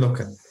when you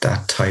look at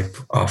that type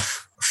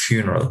of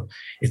funeral,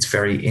 it's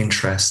very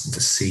interesting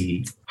to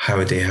see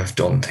how they have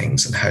done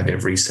things and how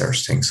they've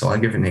researched things. So I'll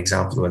give you an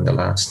example in the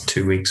last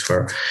 2 weeks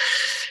where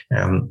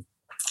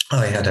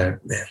I had a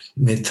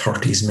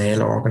mid-30s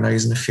male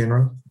organising a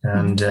funeral,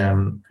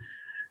 and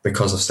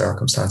because of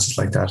circumstances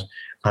like that.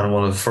 And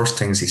one of the first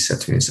things he said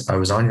to me is, I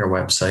was on your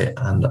website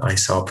and I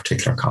saw a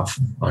particular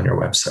coffin on your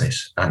website,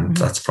 and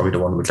that's probably the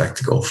one we'd like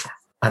to go for.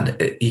 And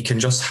you can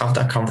just have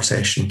that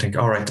conversation and think,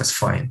 all right, that's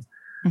fine.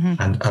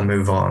 And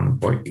move on.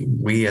 But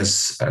we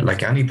as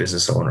like any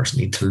business owners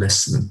need to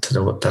listen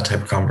to that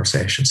type of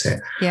conversation.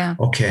 Say,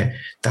 okay,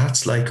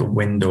 that's like a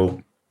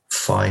window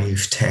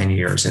 5-10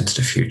 years into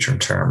the future in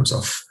terms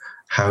of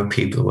how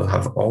people will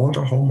have all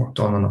their homework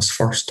done on us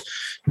first,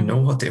 know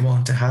what they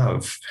want to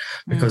have,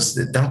 because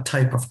that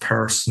type of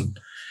person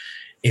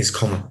is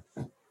coming.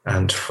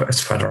 And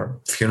it's whether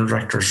funeral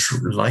directors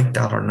like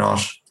that or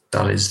not,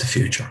 that is the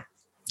future.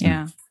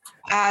 Yeah.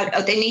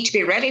 They need to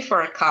be ready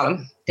for it,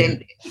 Colin.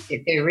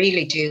 They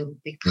really do,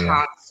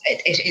 because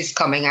it is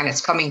coming, and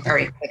it's coming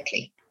very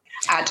quickly.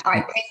 And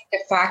I think the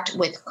fact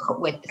with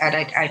and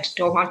I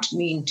don't want to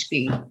mean to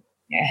be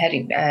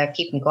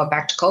keeping going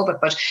back to COVID,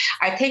 but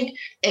I think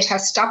it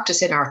has stopped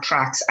us in our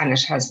tracks, and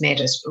it has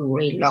made us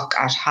really look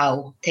at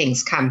how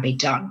things can be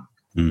done.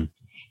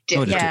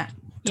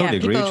 Totally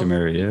agree with you,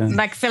 Mary. Yeah.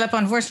 Like Philip,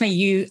 unfortunately,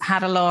 you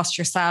had a loss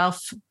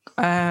yourself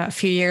a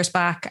few years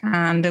back,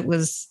 and it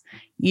was,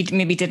 you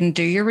maybe didn't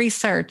do your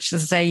research,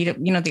 as say,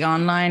 the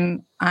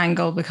online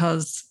angle,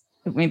 because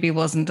it maybe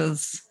wasn't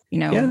as,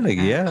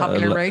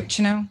 popular route,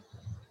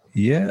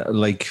 Yeah,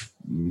 like,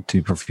 to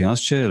be perfectly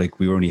honest, like,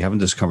 we were only having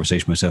this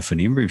conversation myself and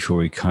Emery before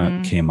we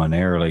came on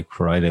air, like,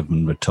 where I live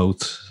in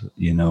Ratoath,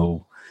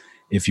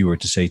 if you were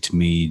to say to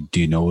me, do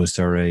you know, is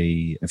there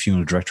a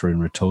funeral director in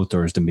Ratoath,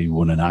 or is there maybe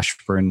one in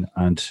Ashburn?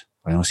 And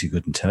I honestly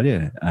couldn't tell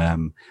you.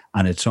 And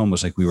it's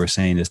almost like we were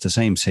saying, it's the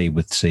same, say,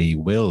 with, say,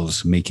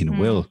 wills, making a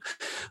will.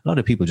 A lot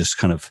of people just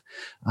kind of,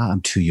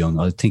 I'm too young,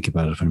 I'll think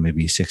about it when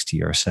maybe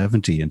 60 or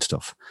 70 and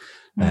stuff.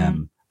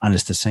 And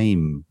it's the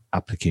same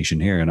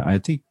application here. And I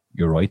think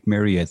you're right,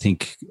 Mary. I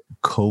think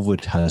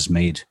COVID has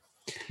made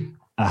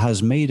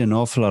an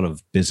awful lot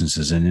of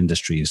businesses and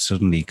industries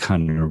suddenly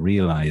kind of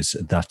realize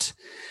that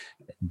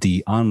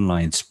the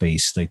online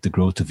space, like the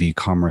growth of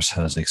e-commerce,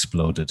 has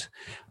exploded,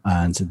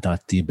 and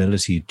that the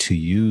ability to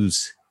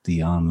use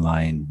the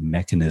online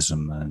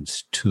mechanism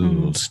and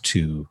tools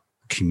to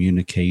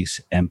communicate,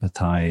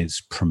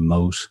 empathize,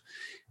 promote,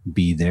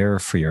 be there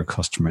for your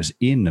customers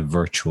in a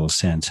virtual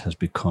sense has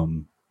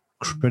become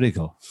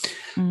critical.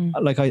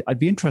 Like, I'd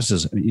be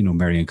interested,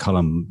 Mary and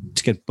Colin,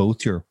 to get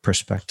both your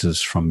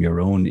perspectives from your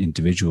own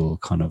individual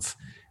kind of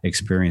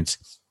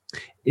experience.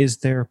 Is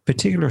there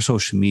particular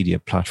social media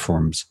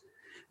platforms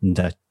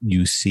that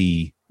you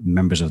see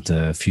members of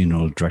the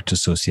Funeral Directors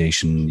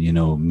Association,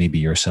 maybe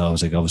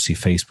yourselves, like obviously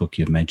Facebook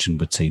you've mentioned,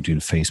 but say doing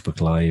Facebook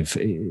Live,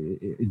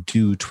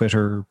 do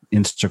Twitter,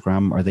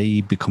 Instagram, are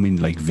they becoming,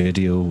 like,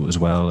 video as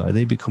well? Are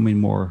they becoming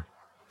more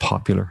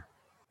popular?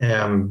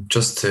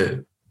 Just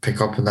to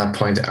pick up on that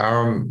point,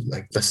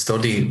 the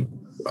study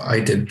I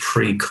did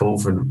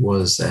pre-COVID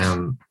was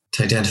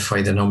to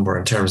identify the number,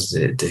 in terms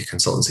of the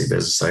consultancy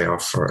business I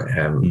offer,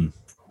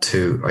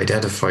 to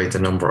identify the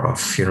number of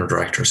funeral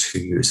directors who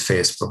use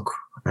Facebook.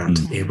 And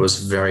it was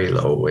very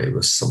low. It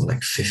was something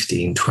like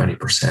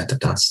 15-20% at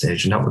that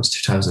stage. And that was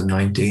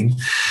 2019.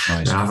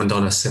 Right. I haven't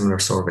done a similar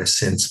survey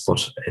since,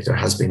 but there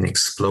has been an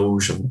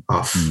explosion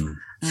of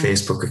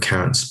Facebook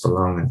accounts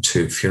belonging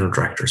to funeral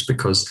directors,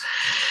 because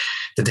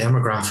the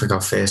demographic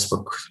of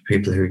Facebook,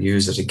 people who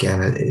use it,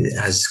 again, it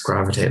has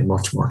gravitated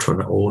much more to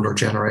an older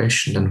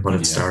generation than when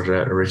it started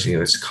out originally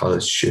with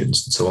college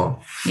students and so on.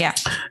 Yeah.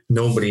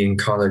 Nobody in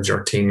college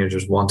or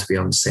teenagers want to be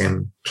on the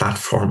same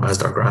platform as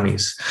their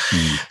grannies.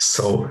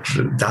 So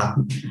that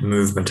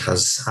movement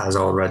has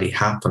already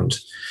happened.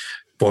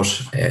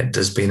 But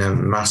there's been a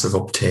massive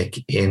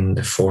uptake in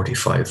the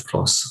 45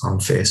 plus on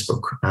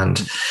Facebook.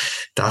 And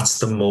that's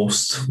the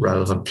most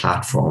relevant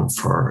platform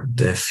for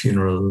the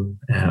funeral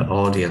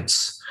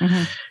audience.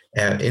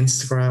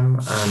 Instagram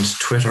and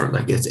Twitter,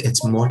 like,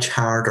 it's much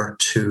harder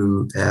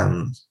to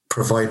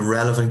provide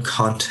relevant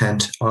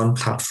content on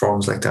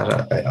platforms like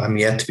that. I'm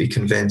yet to be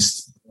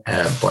convinced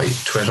by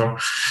Twitter.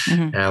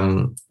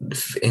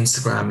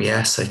 Instagram,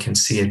 yes, I can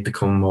see it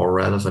become more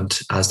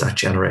relevant as that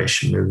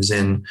generation moves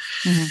in.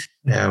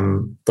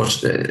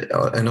 But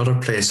another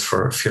place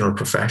for funeral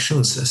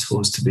professionals, I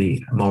suppose, to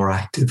be more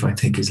active, I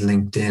think, is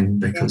LinkedIn,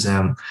 because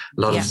a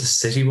lot of the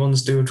city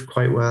ones do it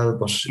quite well,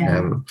 but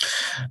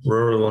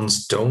rural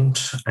ones don't.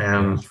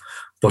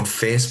 But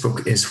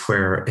Facebook is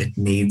where it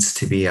needs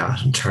to be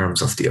at in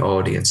terms of the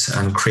audience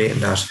and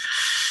creating that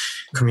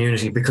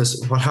community.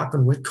 Because what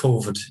happened with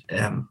COVID,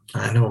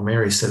 I know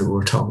Mary said we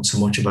were talking so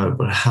much about it,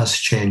 but it has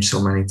changed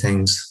so many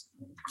things.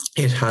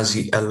 It has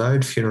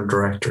allowed funeral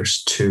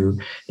directors to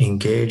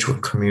engage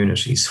with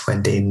communities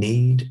when they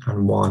need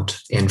and want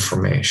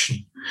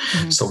information.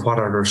 So what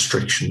are the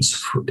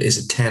restrictions? Is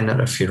it 10 at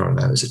a funeral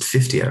now? Is it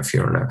 50 at a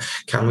funeral now?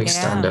 Can we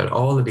stand out?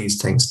 All of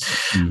these things.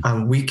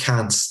 And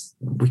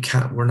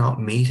we're not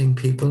meeting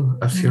people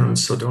at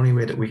funerals. So the only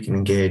way that we can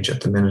engage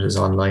at the minute is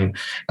online.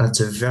 And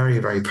it's a very,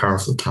 very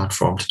powerful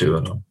platform to do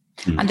it on.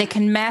 And they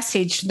can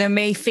message. They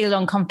may feel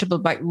uncomfortable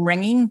about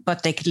ringing,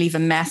 but they could leave a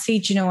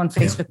message, on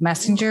Facebook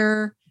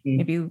Messenger.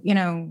 Maybe,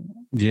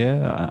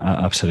 Yeah,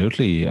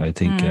 absolutely. I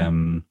think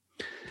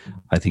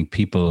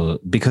people,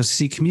 because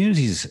see,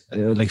 communities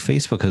like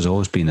Facebook has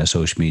always been a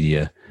social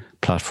media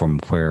platform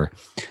where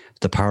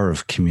the power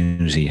of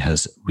community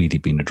has really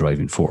been a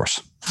driving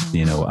force,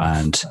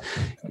 and,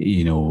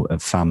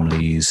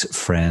 families,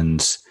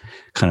 friends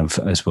kind of,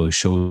 I suppose,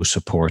 show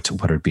support,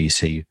 whether it be,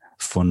 say,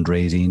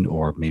 fundraising,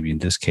 or maybe in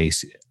this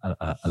case,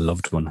 a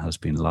loved one has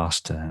been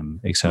lost,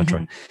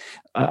 etc.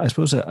 I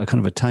suppose a kind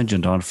of a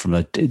tangent on from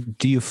that.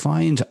 Do you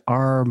find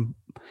are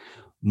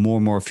more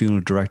and more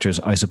funeral directors,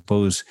 I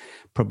suppose,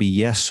 probably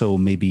yes, so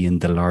maybe in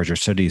the larger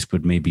cities,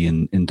 but maybe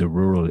in the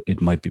rural,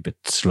 it might be a bit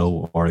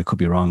slow, or I could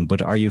be wrong.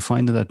 But are you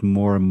finding that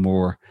more and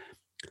more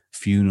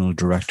funeral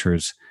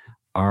directors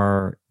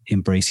are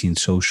embracing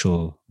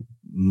social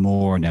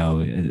more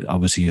now?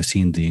 Obviously, you've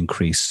seen the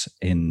increase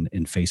in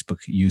Facebook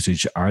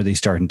usage. Are they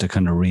starting to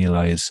kind of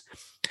realize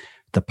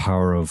the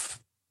power of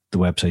the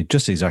website?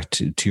 Just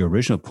exactly to your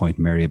original point,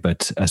 Mary,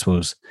 but I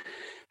suppose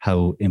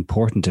how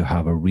important to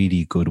have a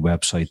really good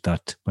website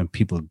that when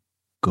people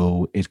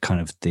go,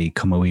 they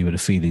come away with a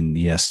feeling,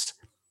 yes,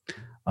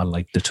 I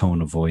like the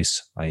tone of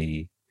voice.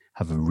 I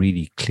have a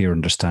really clear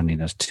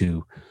understanding as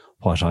to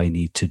what I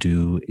need to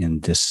do in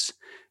this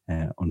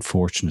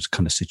unfortunate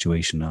kind of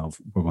situation of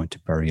we're going to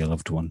bury a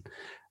loved one.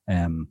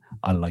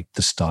 I like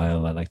the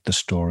style, I like the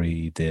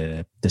story,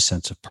 the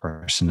sense of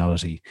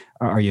personality.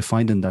 Are you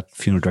finding that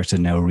funeral directors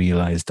now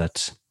realize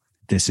that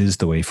this is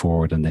the way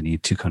forward and they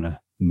need to kind of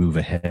move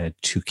ahead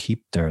to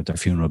keep their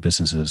funeral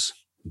businesses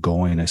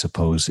going, I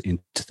suppose,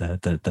 into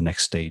the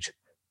next stage?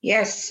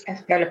 Yes,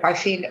 Philip, I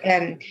feel,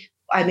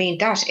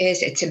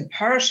 it's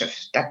imperative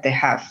that they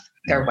have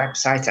their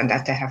websites and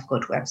that they have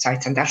good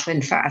websites, and that when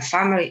a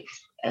family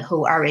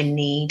who are in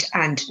need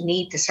and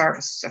need the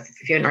services of the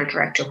funeral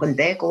director, when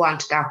they go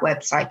onto that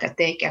website, that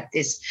they get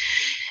this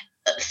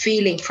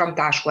feeling from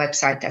that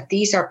website that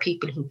these are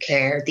people who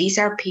care, these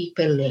are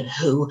people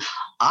who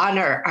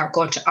are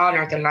going to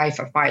honor the life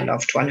of my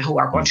loved one, who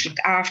are going to look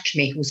after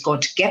me, who's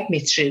going to get me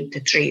through the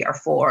 3 or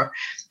 4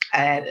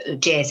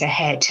 days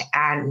ahead.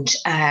 And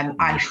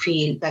I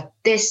feel that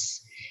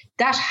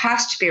that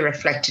has to be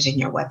reflected in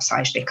your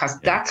website, because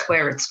that's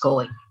where it's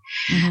going.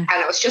 Mm-hmm. And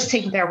I was just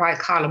thinking there while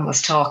Colin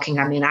was talking,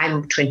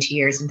 I'm 20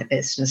 years in the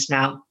business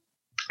now.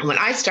 When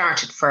I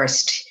started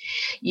first,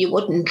 you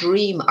wouldn't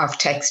dream of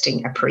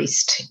texting a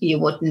priest. You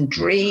wouldn't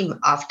dream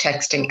of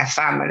texting a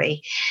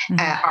family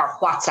or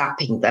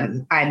WhatsApping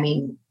them.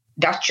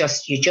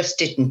 You just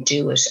didn't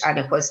do it. And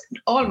it was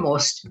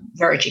almost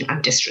verging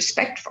on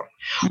disrespectful.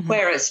 Mm-hmm.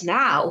 Whereas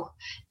now,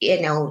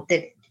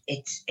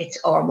 it's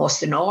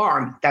almost the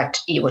norm that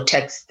you would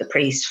text the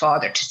priest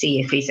father to see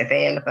if he's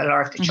available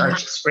or if the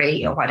church is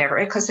free or whatever,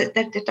 because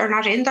they're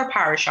not in their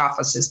parish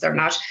offices. They're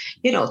not,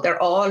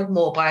 they're all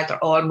mobile.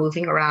 They're all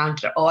moving around.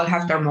 They all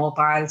have their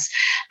mobiles.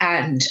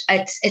 And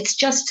it's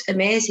just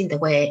amazing the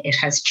way it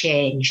has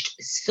changed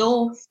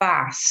so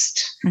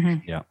fast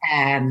in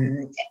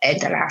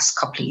the last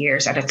couple of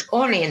years. And it's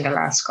only in the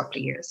last couple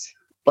of years.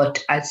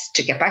 But as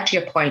to get back to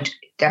your point,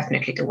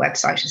 definitely the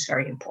website is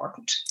very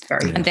important.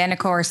 And then, of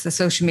course, the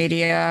social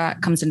media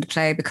comes into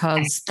play,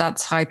 because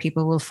that's how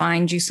people will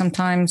find you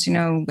sometimes.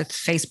 With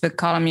Facebook,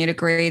 Colin, you'd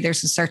agree,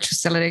 there's a search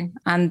facility.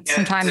 And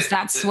sometimes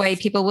that's the way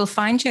people will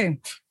find you.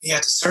 Yeah,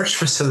 the search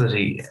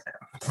facility,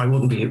 I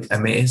wouldn't be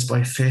amazed by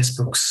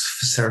Facebook's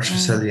search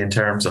facility in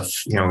terms of,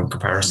 in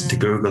comparison to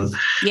Google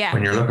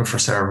when you're looking for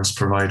service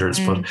providers.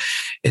 But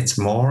it's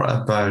more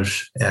about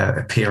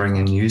appearing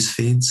in news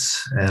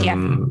feeds,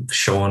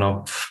 showing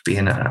up,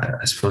 being,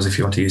 I suppose, if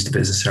you want to use the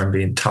business term,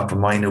 being top of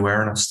mind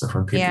awareness, that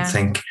when people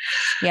think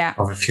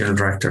of a funeral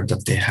director,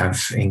 that they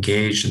have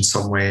engaged in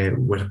some way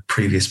with a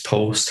previous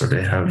post, or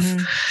they have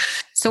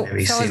So I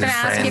was going to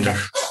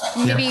ask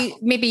you,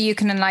 maybe you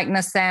can enlighten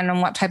us then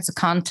on what types of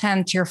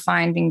content you're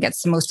finding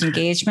gets the most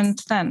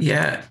engagement then.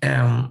 Yeah,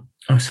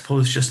 I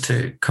suppose just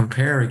to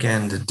compare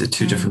again the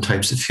two different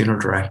types of funeral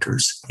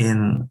directors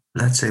in,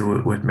 let's say,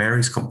 with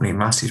Mary's company,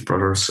 Massey's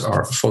Brothers,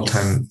 are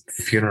full-time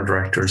funeral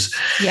directors.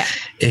 Yeah,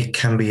 it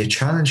can be a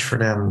challenge for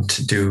them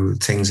to do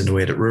things in the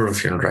way that rural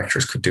funeral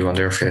directors could do on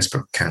their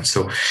Facebook account.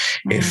 So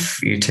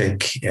if you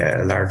take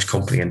a large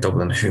company in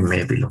Dublin who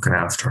may be looking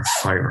after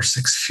 5 or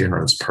 6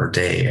 funerals per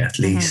day at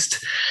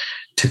least,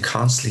 to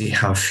constantly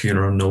have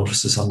funeral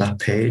notices on that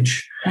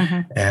page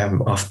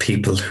of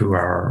people who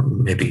are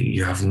maybe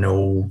you have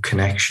no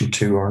connection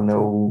to or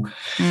no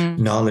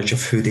knowledge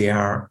of who they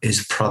are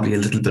is probably a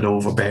little bit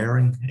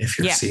overbearing if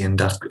you're seeing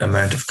that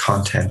amount of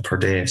content per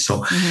day.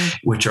 So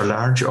with your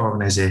large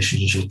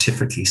organizations, you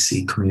typically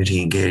see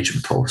community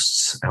engagement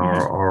posts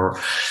or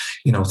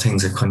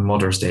things like when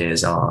Mother's Day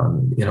is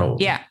on,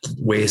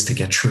 ways to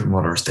get through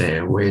Mother's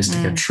Day, ways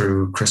to get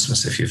through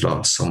Christmas if you've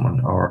lost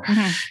someone, or,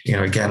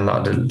 again, a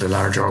lot of the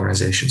large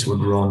organizations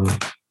would run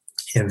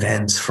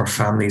events for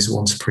families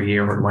once per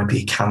year, where it might be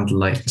a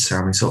candlelight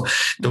ceremony. So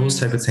those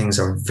type of things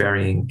are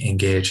very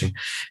engaging. In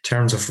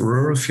terms of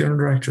rural funeral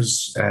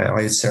directors,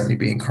 I'd certainly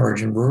be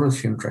encouraging rural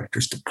funeral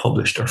directors to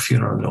publish their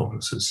funeral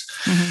notices,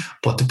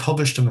 but to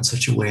publish them in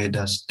such a way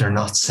that they're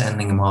not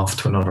sending them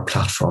off to another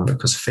platform,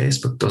 because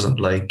Facebook doesn't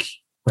like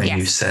when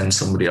you send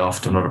somebody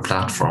off to another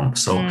platform.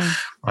 So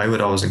I would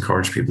always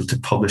encourage people to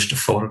publish the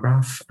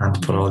photograph and to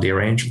put all the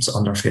arrangements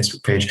on their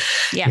Facebook page.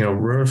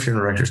 Rural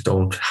funeral directors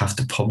don't have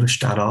to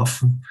publish that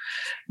often,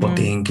 but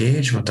the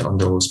engagement on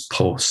those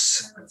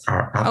posts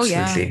are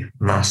absolutely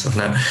massive.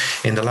 Now,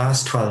 in the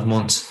last 12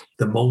 months,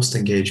 the most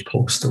engaged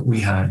post that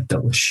we had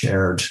that was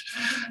shared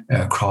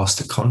across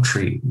the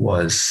country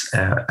was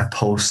a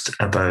post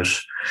about,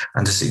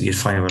 and this you'd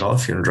find with all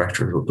funeral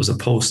directors, it was a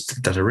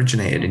post that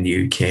originated in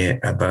the UK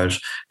about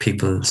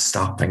people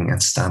stopping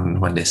and standing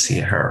when they see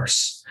a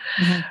hearse.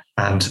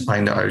 And I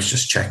know I was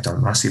just checked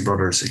on Massey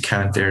Brothers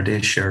account there.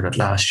 They shared it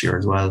last year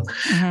as well.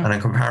 And in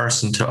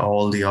comparison to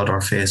all the other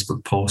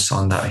Facebook posts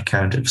on that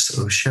account, it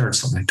was shared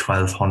something like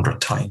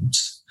 1,200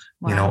 times.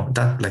 Wow. You know,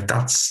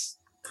 that's,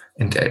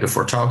 and if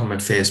we're talking about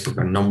Facebook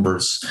and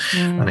numbers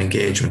and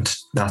engagement,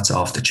 that's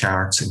off the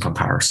charts in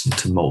comparison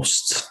to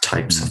most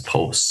types of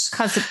posts.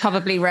 Because it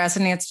probably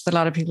resonates with a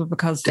lot of people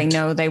because they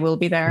know they will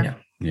be there.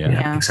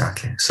 Yeah,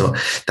 exactly. So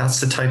that's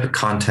the type of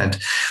content.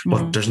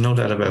 But there's no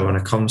doubt about when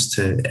it comes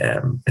to,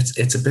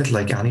 it's a bit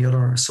like any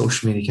other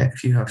social media.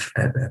 If you have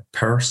a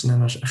person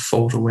in it, a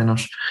photo in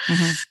it,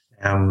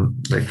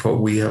 like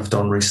what we have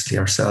done recently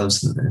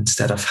ourselves,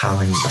 instead of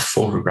having a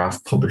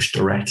photograph published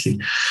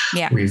directly,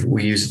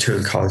 we use a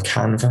tool called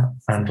Canva,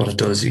 and what it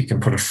does, you can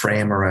put a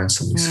frame around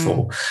somebody's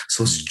photo,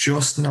 so it's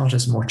just not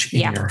as much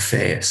in your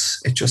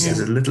face. It just is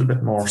a little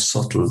bit more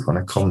subtle when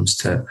it comes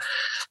to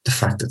the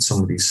fact that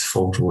somebody's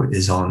photo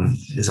is on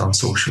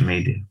social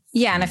media.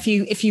 Yeah, and if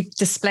you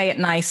display it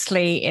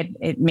nicely,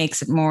 it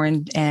makes it more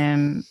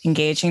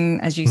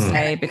engaging, as you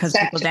say, because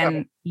people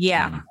then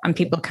and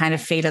people kind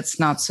of feel it's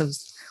not so.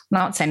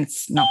 Not saying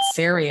it's not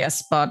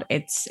serious, but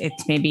it's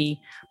maybe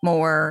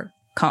more,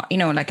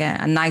 like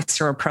a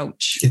nicer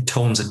approach. It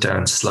tones it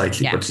down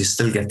slightly, but you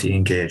still get the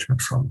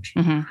engagement from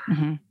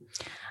it.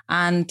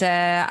 And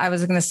I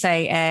was going to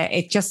say,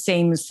 it just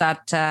seems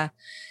that,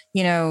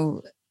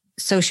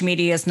 social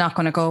media is not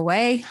going to go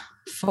away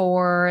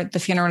for the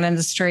funeral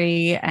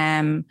industry.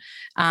 Do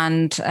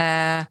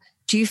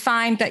you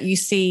find that you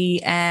see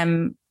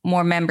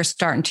more members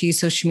starting to use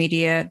social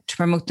media to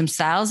promote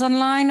themselves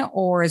online,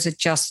 or is it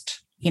just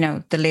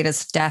the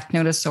latest death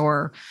notice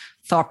or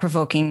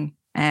thought-provoking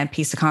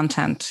piece of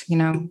content?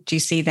 Do you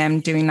see them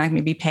doing like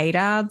maybe paid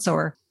ads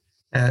or?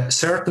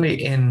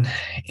 Certainly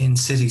in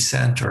city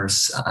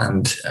centres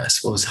and I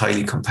suppose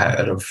highly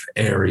competitive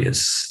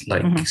areas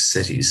like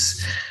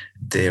cities,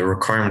 the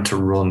requirement to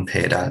run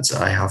paid ads,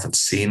 I haven't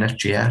seen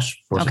it yet,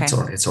 but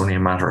it's only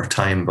a matter of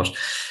time. But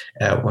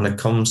when it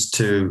comes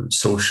to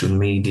social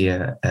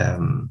media,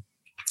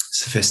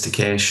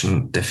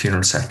 sophistication, the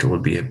funeral sector will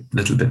be a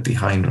little bit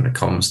behind when it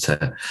comes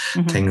to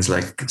things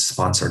like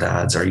sponsored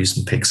ads or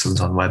using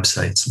pixels on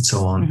websites and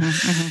so on.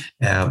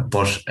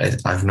 But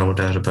I've no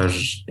doubt about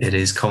it. It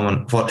is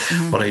coming.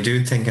 What I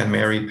do think, and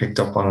Mary picked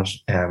up on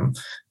it,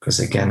 because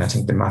again, I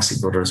think the Massey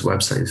Brothers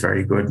website is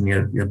very good, and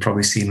you'll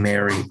probably see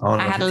Mary on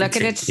it. I had a look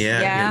at it.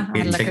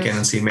 You'll click in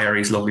and see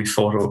Mary's lovely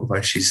photo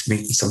while she's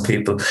meeting some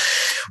people.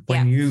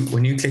 When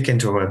you click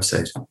into a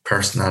website,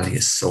 personality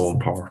is so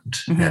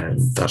important,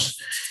 that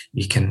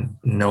you can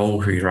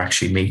know who you're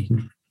actually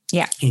meeting.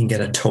 Yeah, you can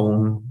get a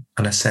tone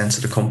and a sense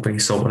of the company.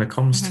 So when it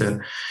comes to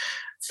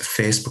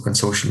Facebook and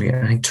social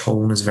media, I think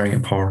tone is very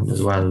important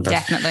as well.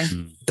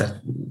 Definitely.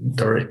 That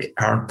there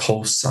aren't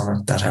posts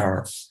on it that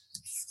are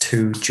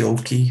too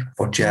jokey,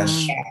 but yet,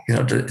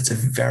 it's a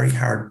very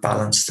hard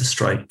balance to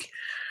strike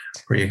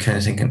where you're kind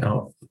of thinking,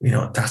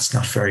 that's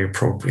not very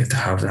appropriate to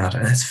have that.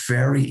 And it's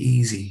very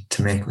easy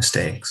to make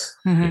mistakes.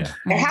 There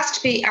has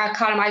to be,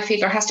 Colin, I feel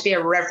there has to be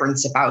a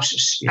reverence about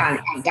it.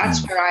 And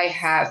that's where I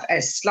have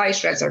a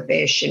slight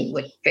reservation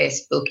with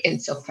Facebook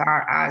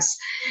insofar as,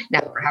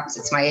 now perhaps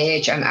it's my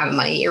age and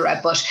my era,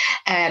 but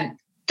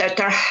that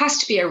there has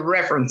to be a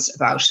reverence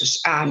about it.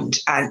 And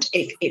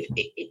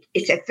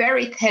it's a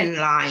very thin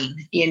line,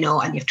 and you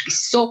have to be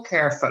so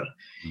careful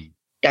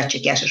that you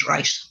get it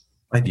right.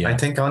 I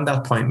think on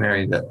that point,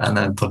 Mary, and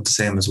then put the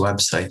same as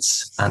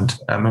websites. And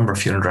I remember a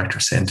funeral director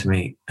saying to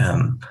me,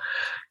 I'm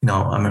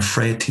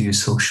afraid to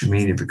use social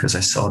media because I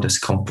saw this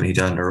company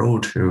down the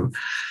road who,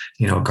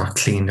 got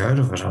cleaned out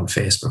of it on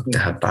Facebook. They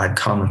had bad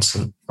comments.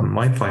 And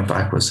my point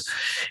back was,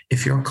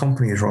 if your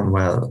company is run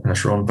well and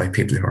it's run by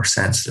people who are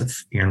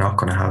sensitive, you're not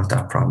going to have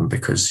that problem,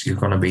 because you're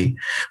going to be,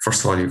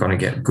 first of all, you're going to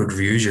get good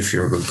reviews if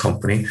you're a good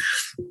company.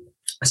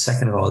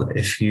 Second of all,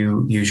 if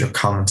you use your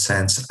common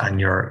sense and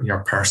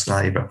your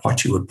personality about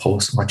what you would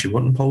post and what you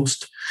wouldn't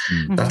post,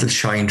 that'll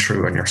shine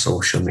through on your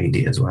social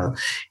media as well.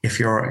 If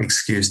you're,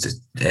 excuse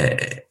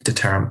the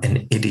term,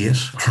 an idiot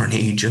or an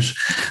idiot,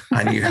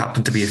 and you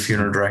happen to be a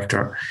funeral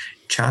director,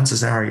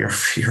 chances are your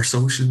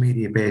social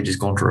media page is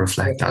going to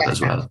reflect that as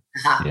well.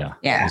 Yeah,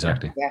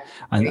 exactly. Yeah.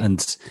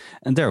 And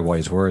they're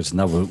wise words. And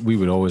that we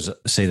would always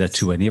say that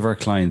to any of our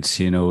clients,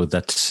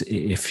 that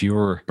if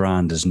your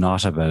brand is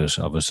not about,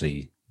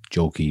 obviously,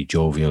 jokey,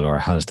 jovial, or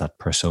has that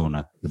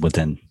persona, but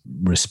then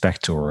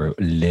respect or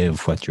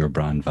live what your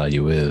brand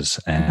value is.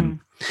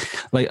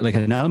 Like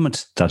an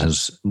element that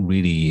has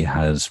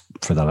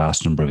for the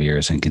last number of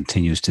years and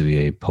continues to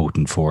be a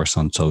potent force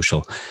on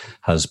social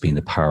has been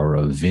the power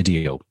of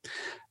video.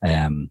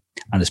 And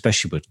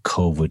especially with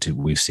COVID,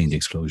 we've seen the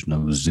explosion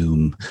of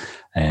Zoom,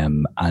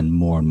 and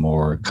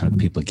more kind of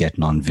people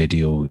getting on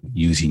video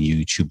using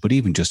YouTube, but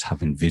even just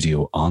having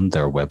video on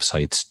their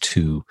websites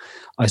to,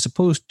 I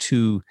suppose,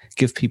 to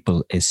give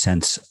people a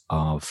sense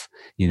of,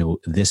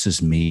 this is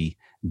me,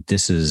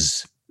 this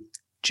is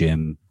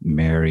Jim,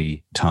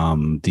 Mary,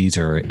 Tom, these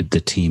are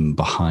the team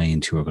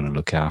behind who are going to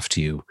look after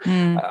you.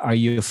 Are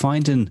you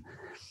finding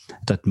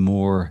that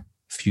more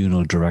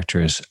funeral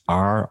directors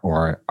are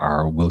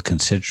or will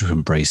consider to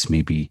embrace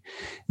maybe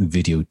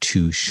video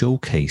to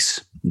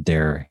showcase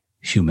their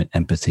human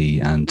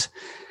empathy. And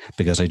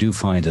because I do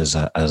find as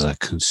a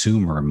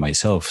consumer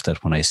myself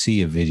that when I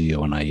see a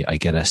video and I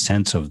get a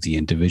sense of the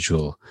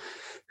individual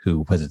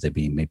who, whether they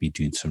be maybe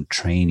doing some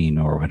training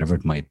or whatever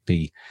it might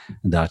be,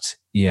 that,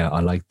 yeah, I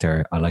like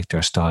their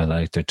style, I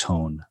like their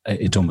tone.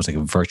 It's almost like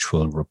a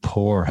virtual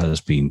rapport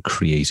has been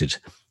created.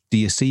 Do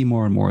you see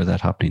more and more of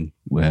that happening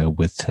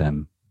with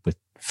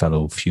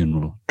fellow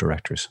funeral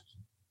directors?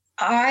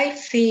 I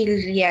feel,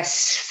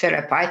 yes,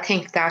 Philip, I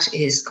think that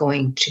is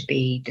going to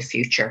be the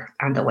future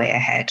and the way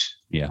ahead.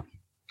 Yeah.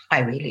 I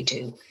really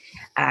do.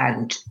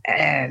 And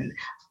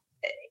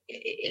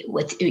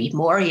with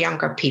more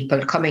younger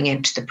people coming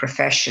into the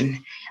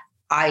profession,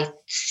 I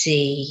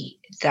see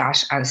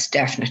that as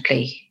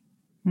definitely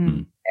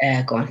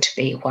going to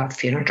be what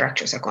funeral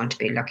directors are going to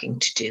be looking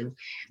to do,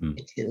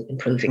 to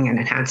improving and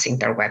enhancing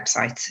their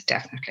websites.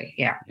 Definitely,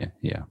 yeah.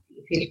 Yeah.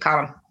 Really,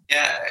 Colin.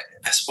 Yeah,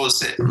 I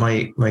suppose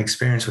my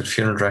experience with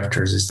funeral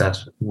directors is that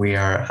we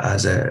are,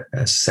 as a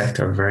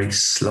sector, very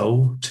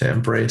slow to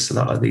embrace a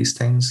lot of these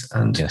things.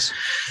 And yes,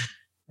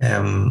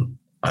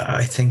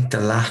 I think the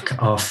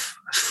lack of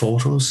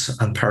photos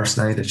and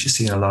personality that you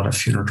see in a lot of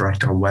funeral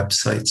director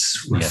websites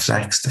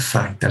reflects the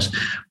fact that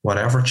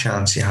whatever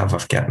chance you have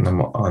of getting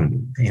them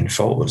in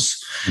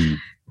photos,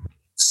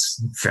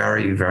 it's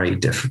very, very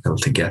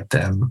difficult to get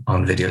them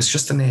on video. It's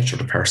just the nature of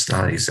the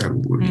personalities.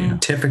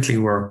 Typically,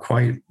 we're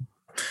quite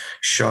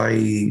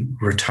shy,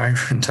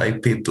 retiring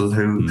type people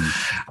who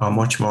are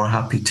much more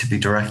happy to be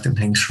directing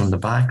things from the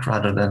back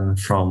rather than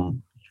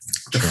from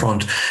the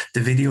front. The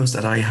videos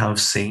that I have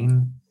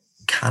seen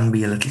can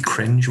be a little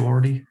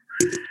cringe-worthy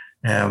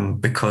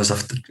because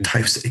of the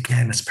types.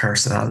 Again, it's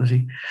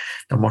personality.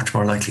 They're much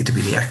more likely to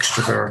be the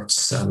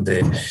extroverts and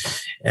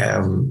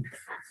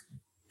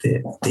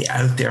the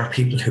out there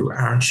people who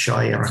aren't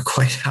shy and are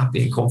quite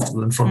happy and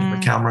comfortable in front of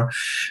the camera.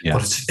 Yeah.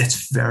 But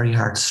it's very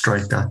hard to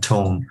strike that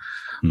tone.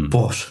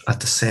 But at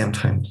the same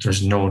time,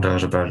 there's no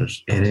doubt about it.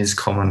 It is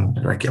coming.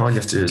 Like, all you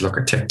have to do is look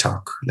at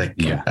TikTok,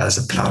 as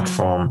a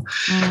platform,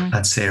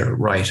 and say,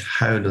 right,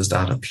 how does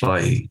that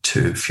apply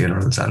to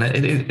funerals? And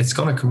it's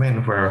going to come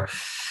in where,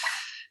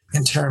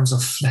 in terms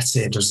of, let's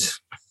say,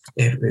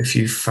 if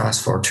you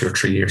fast forward 2 or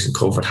 3 years and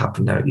COVID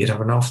happened now, you'd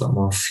have an awful lot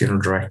more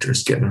funeral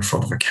directors getting in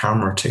front of a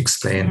camera to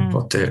explain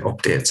what the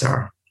updates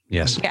are.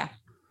 Yes. Yeah.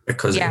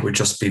 Because it would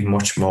just be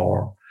much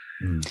more.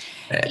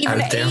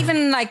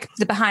 Even like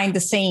the behind the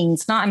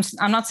scenes. I'm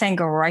not saying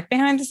go right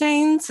behind the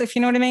scenes, if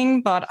you know what I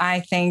mean, but I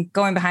think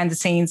going behind the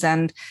scenes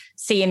and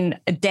seeing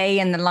a day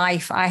in the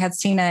life. I had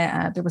seen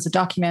there was a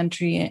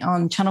documentary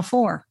on Channel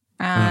 4,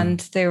 and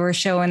they were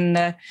showing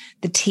the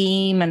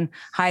team and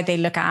how they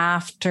look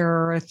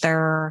after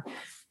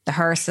the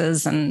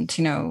hearses, and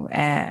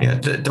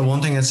the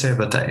one thing I'd say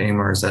about that,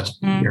 Emer, is that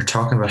you're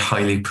talking about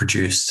highly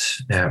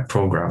produced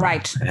program,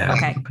 right?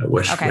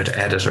 With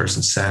editors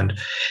and sound.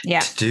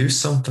 Yeah, to do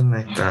something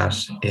like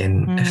that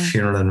in a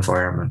funeral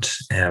environment,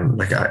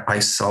 like I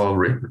saw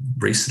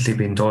recently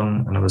being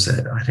done, and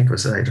I think it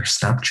was either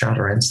Snapchat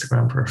or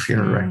Instagram, where a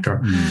funeral director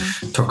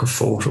took a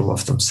photo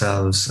of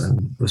themselves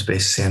and was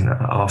basically saying,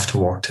 "Off to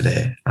work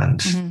today,"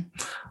 and.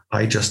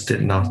 I just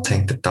did not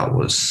think that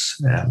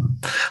was,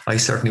 I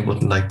certainly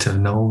wouldn't like to have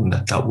known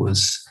that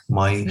was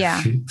my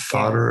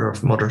father or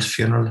mother's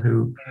funeral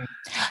who.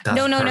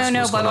 No.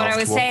 But what I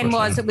was saying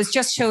was, it was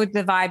just showed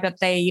the vibe that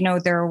they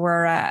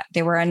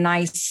were a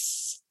nice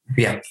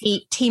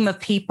team of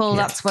people.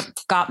 That's what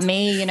got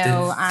me,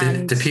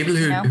 and the people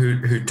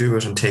who do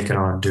it and take it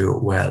on and do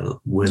it well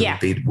will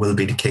be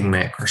the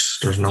kingmakers.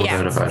 There's no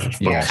doubt about it.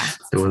 But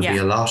there will be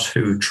a lot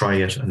who try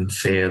it and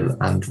fail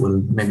and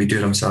will maybe do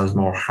themselves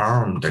more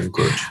harm than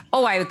good.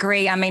 Oh, I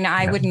agree. I mean,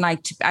 I wouldn't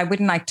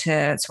like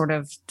to sort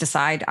of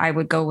decide I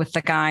would go with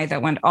the guy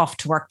that went off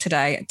to work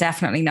today.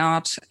 Definitely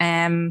not.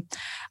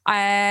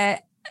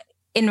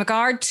 In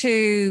regard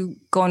to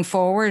going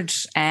forward,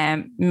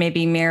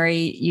 maybe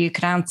Mary, you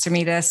could answer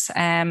me this.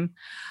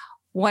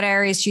 What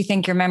areas do you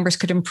think your members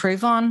could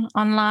improve on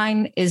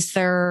online? Is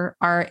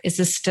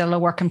this still a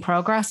work in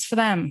progress for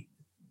them?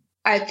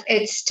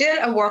 It's still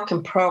a work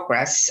in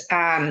progress,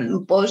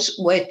 but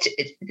with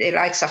the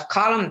likes of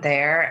Colin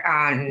there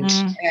and,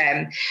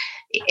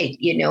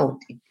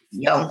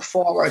 young,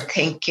 forward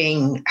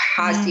thinking,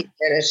 has the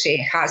ability,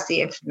 has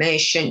the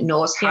information,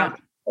 knows how to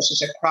put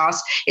it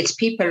across. It's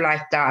people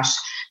like that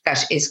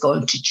is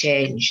going to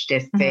change the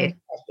fate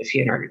of the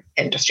funeral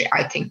industry,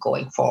 I think,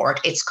 going forward.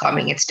 It's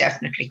coming. It's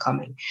definitely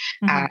coming.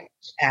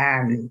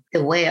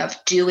 The way of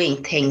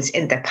doing things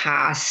in the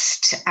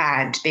past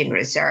and being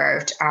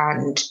reserved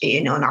and,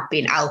 not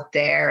being out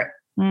there,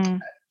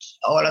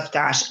 all of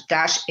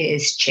that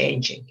is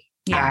changing.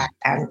 Yeah.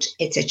 And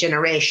it's a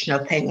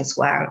generational thing as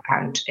well,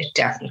 and it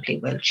definitely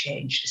will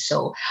change.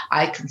 So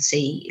I can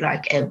see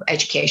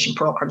education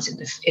programs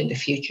in the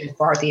future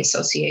for the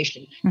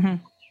association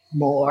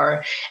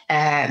more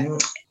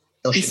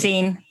be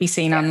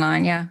seen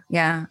online.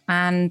 Yeah.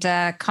 And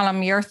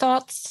Colm, your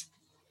thoughts?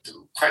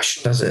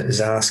 question that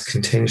is asked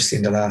continuously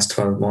in the last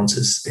 12 months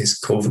is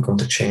COVID going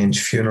to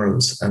change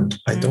funerals? And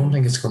I don't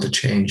think it's going to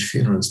change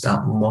funerals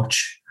that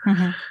much.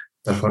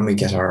 That when we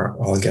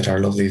all get our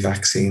lovely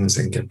vaccines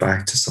and get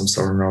back to some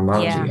sort of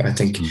normality, I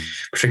think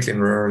particularly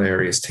in rural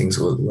areas, things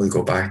will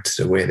go back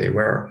to the way they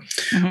were.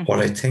 What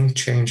I think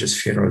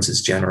changes funerals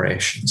is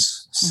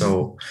generations.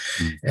 So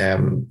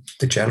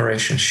the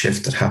generation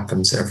shift that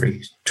happens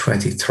every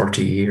 20,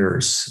 30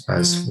 years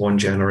as one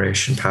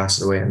generation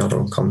passes away, another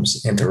one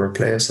comes in to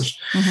replace it.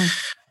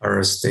 Or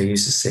as they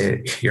used to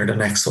say, you're the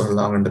next one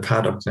along in the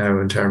paddock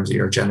now in terms of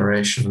your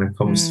generation when it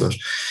comes to it.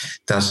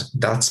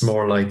 That's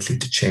more likely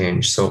to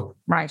change. So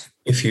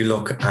if you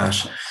look at,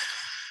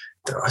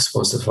 I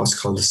suppose, what's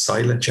called the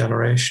silent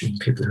generation,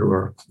 people who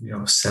are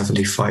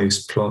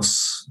 75s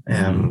plus,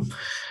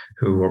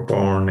 who were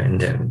born in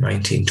the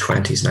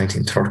 1920s,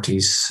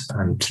 1930s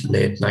and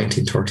late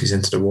 1930s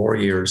into the war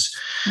years,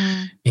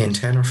 in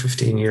 10 or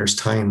 15 years'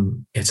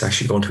 time, it's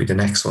actually going to be the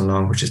next one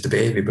along, which is the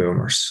baby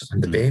boomers.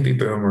 And the baby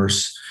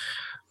boomers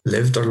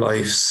live their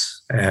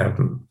lives,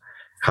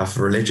 have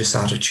religious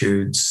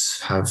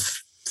attitudes, have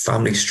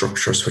family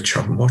structures which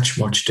are much,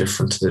 much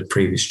different to the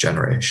previous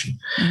generation.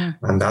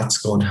 And that's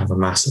going to have a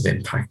massive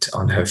impact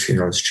on how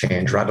funerals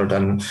change, rather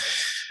than,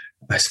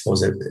 I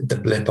suppose, the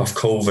blip of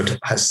COVID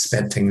has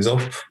sped things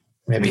up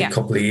maybe a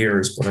couple of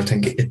years, but I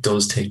think it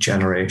does take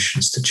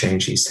generations to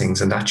change these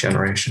things, and that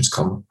generation's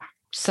coming.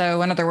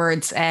 So, in other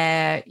words,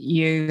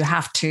 you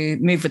have to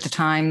move with the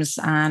times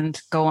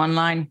and go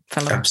online,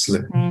 Philip.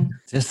 Absolutely.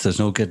 Yes, there's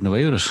no getting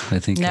away with it. I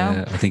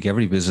think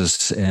every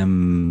business, no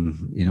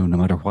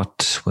matter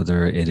what,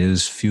 whether it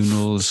is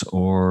funerals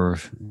or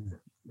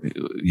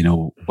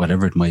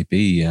whatever it might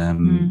be,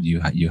 you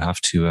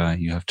have to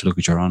look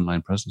at your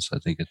online presence. I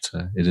think it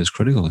is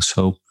critical.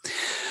 So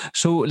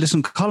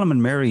listen, Colm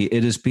and Mary,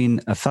 it has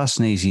been a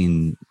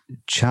fascinating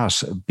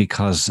chat,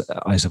 because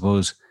I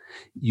suppose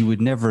you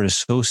would never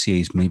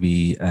associate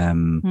maybe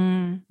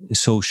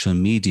social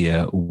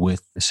media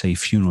with, say,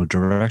 funeral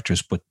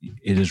directors, but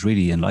it has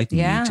really enlightened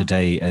me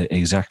today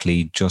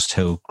exactly just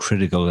how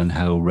critical and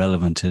how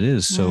relevant it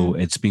is. So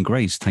it's been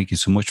great. Thank you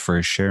so much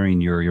for sharing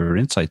your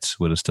insights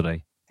with us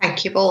today.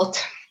 Thank you both.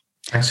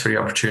 Thanks for the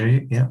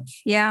opportunity.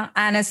 Yeah.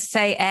 And as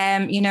I say,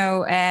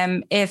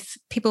 if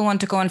people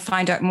want to go and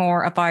find out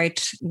more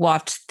about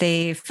what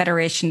the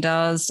Federation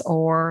does,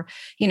 or,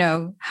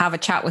 have a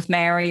chat with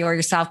Mary or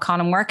yourself,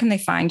 Colm, where can they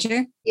find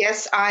you?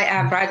 Yes, I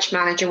am branch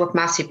manager with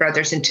Massey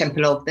Brothers in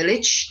Temple Oak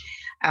Village,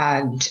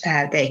 and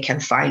they can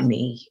find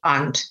me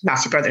on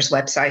Massey Brothers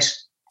website.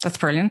 That's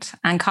brilliant.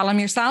 And Colm,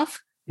 yourself?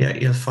 Yeah,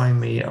 you'll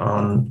find me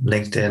on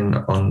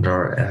LinkedIn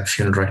under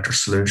Funeral Director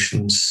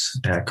Solutions,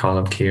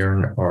 Colm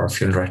Kieran, or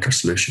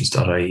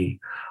funeraldirectorsolutions.ie,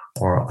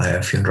 or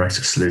Funeral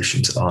Director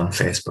Solutions on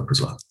Facebook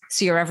as well.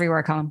 So you're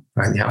everywhere, Colm.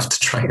 And you have to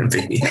try and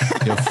be.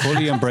 You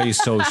fully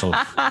embrace social,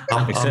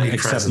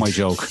 except my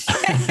joke.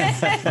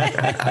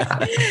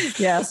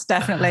 Yes,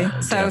 definitely.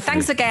 So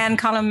thanks again,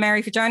 Colm and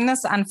Mary, for joining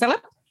us, and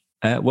Philip.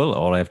 Well,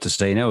 all I have to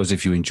say now is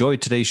if you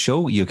enjoyed today's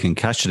show, you can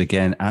catch it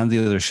again and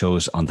the other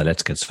shows on the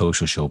Let's Get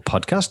Social Show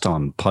podcast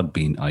on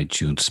Podbean,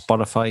 iTunes,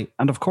 Spotify,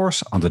 and of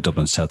course on the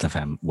Dublin South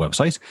FM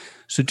website.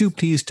 So do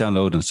please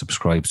download and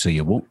subscribe so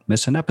you won't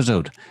miss an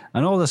episode.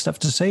 And all that's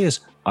left to say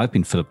is I've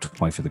been Philip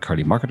Twifey, the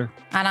Curly Marketer.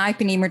 And I've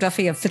been Emer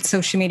Duffy of Fit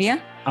Social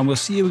Media. And we'll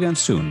see you again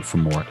soon for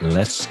more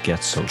Let's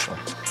Get Social.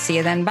 See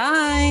you then.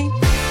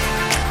 Bye.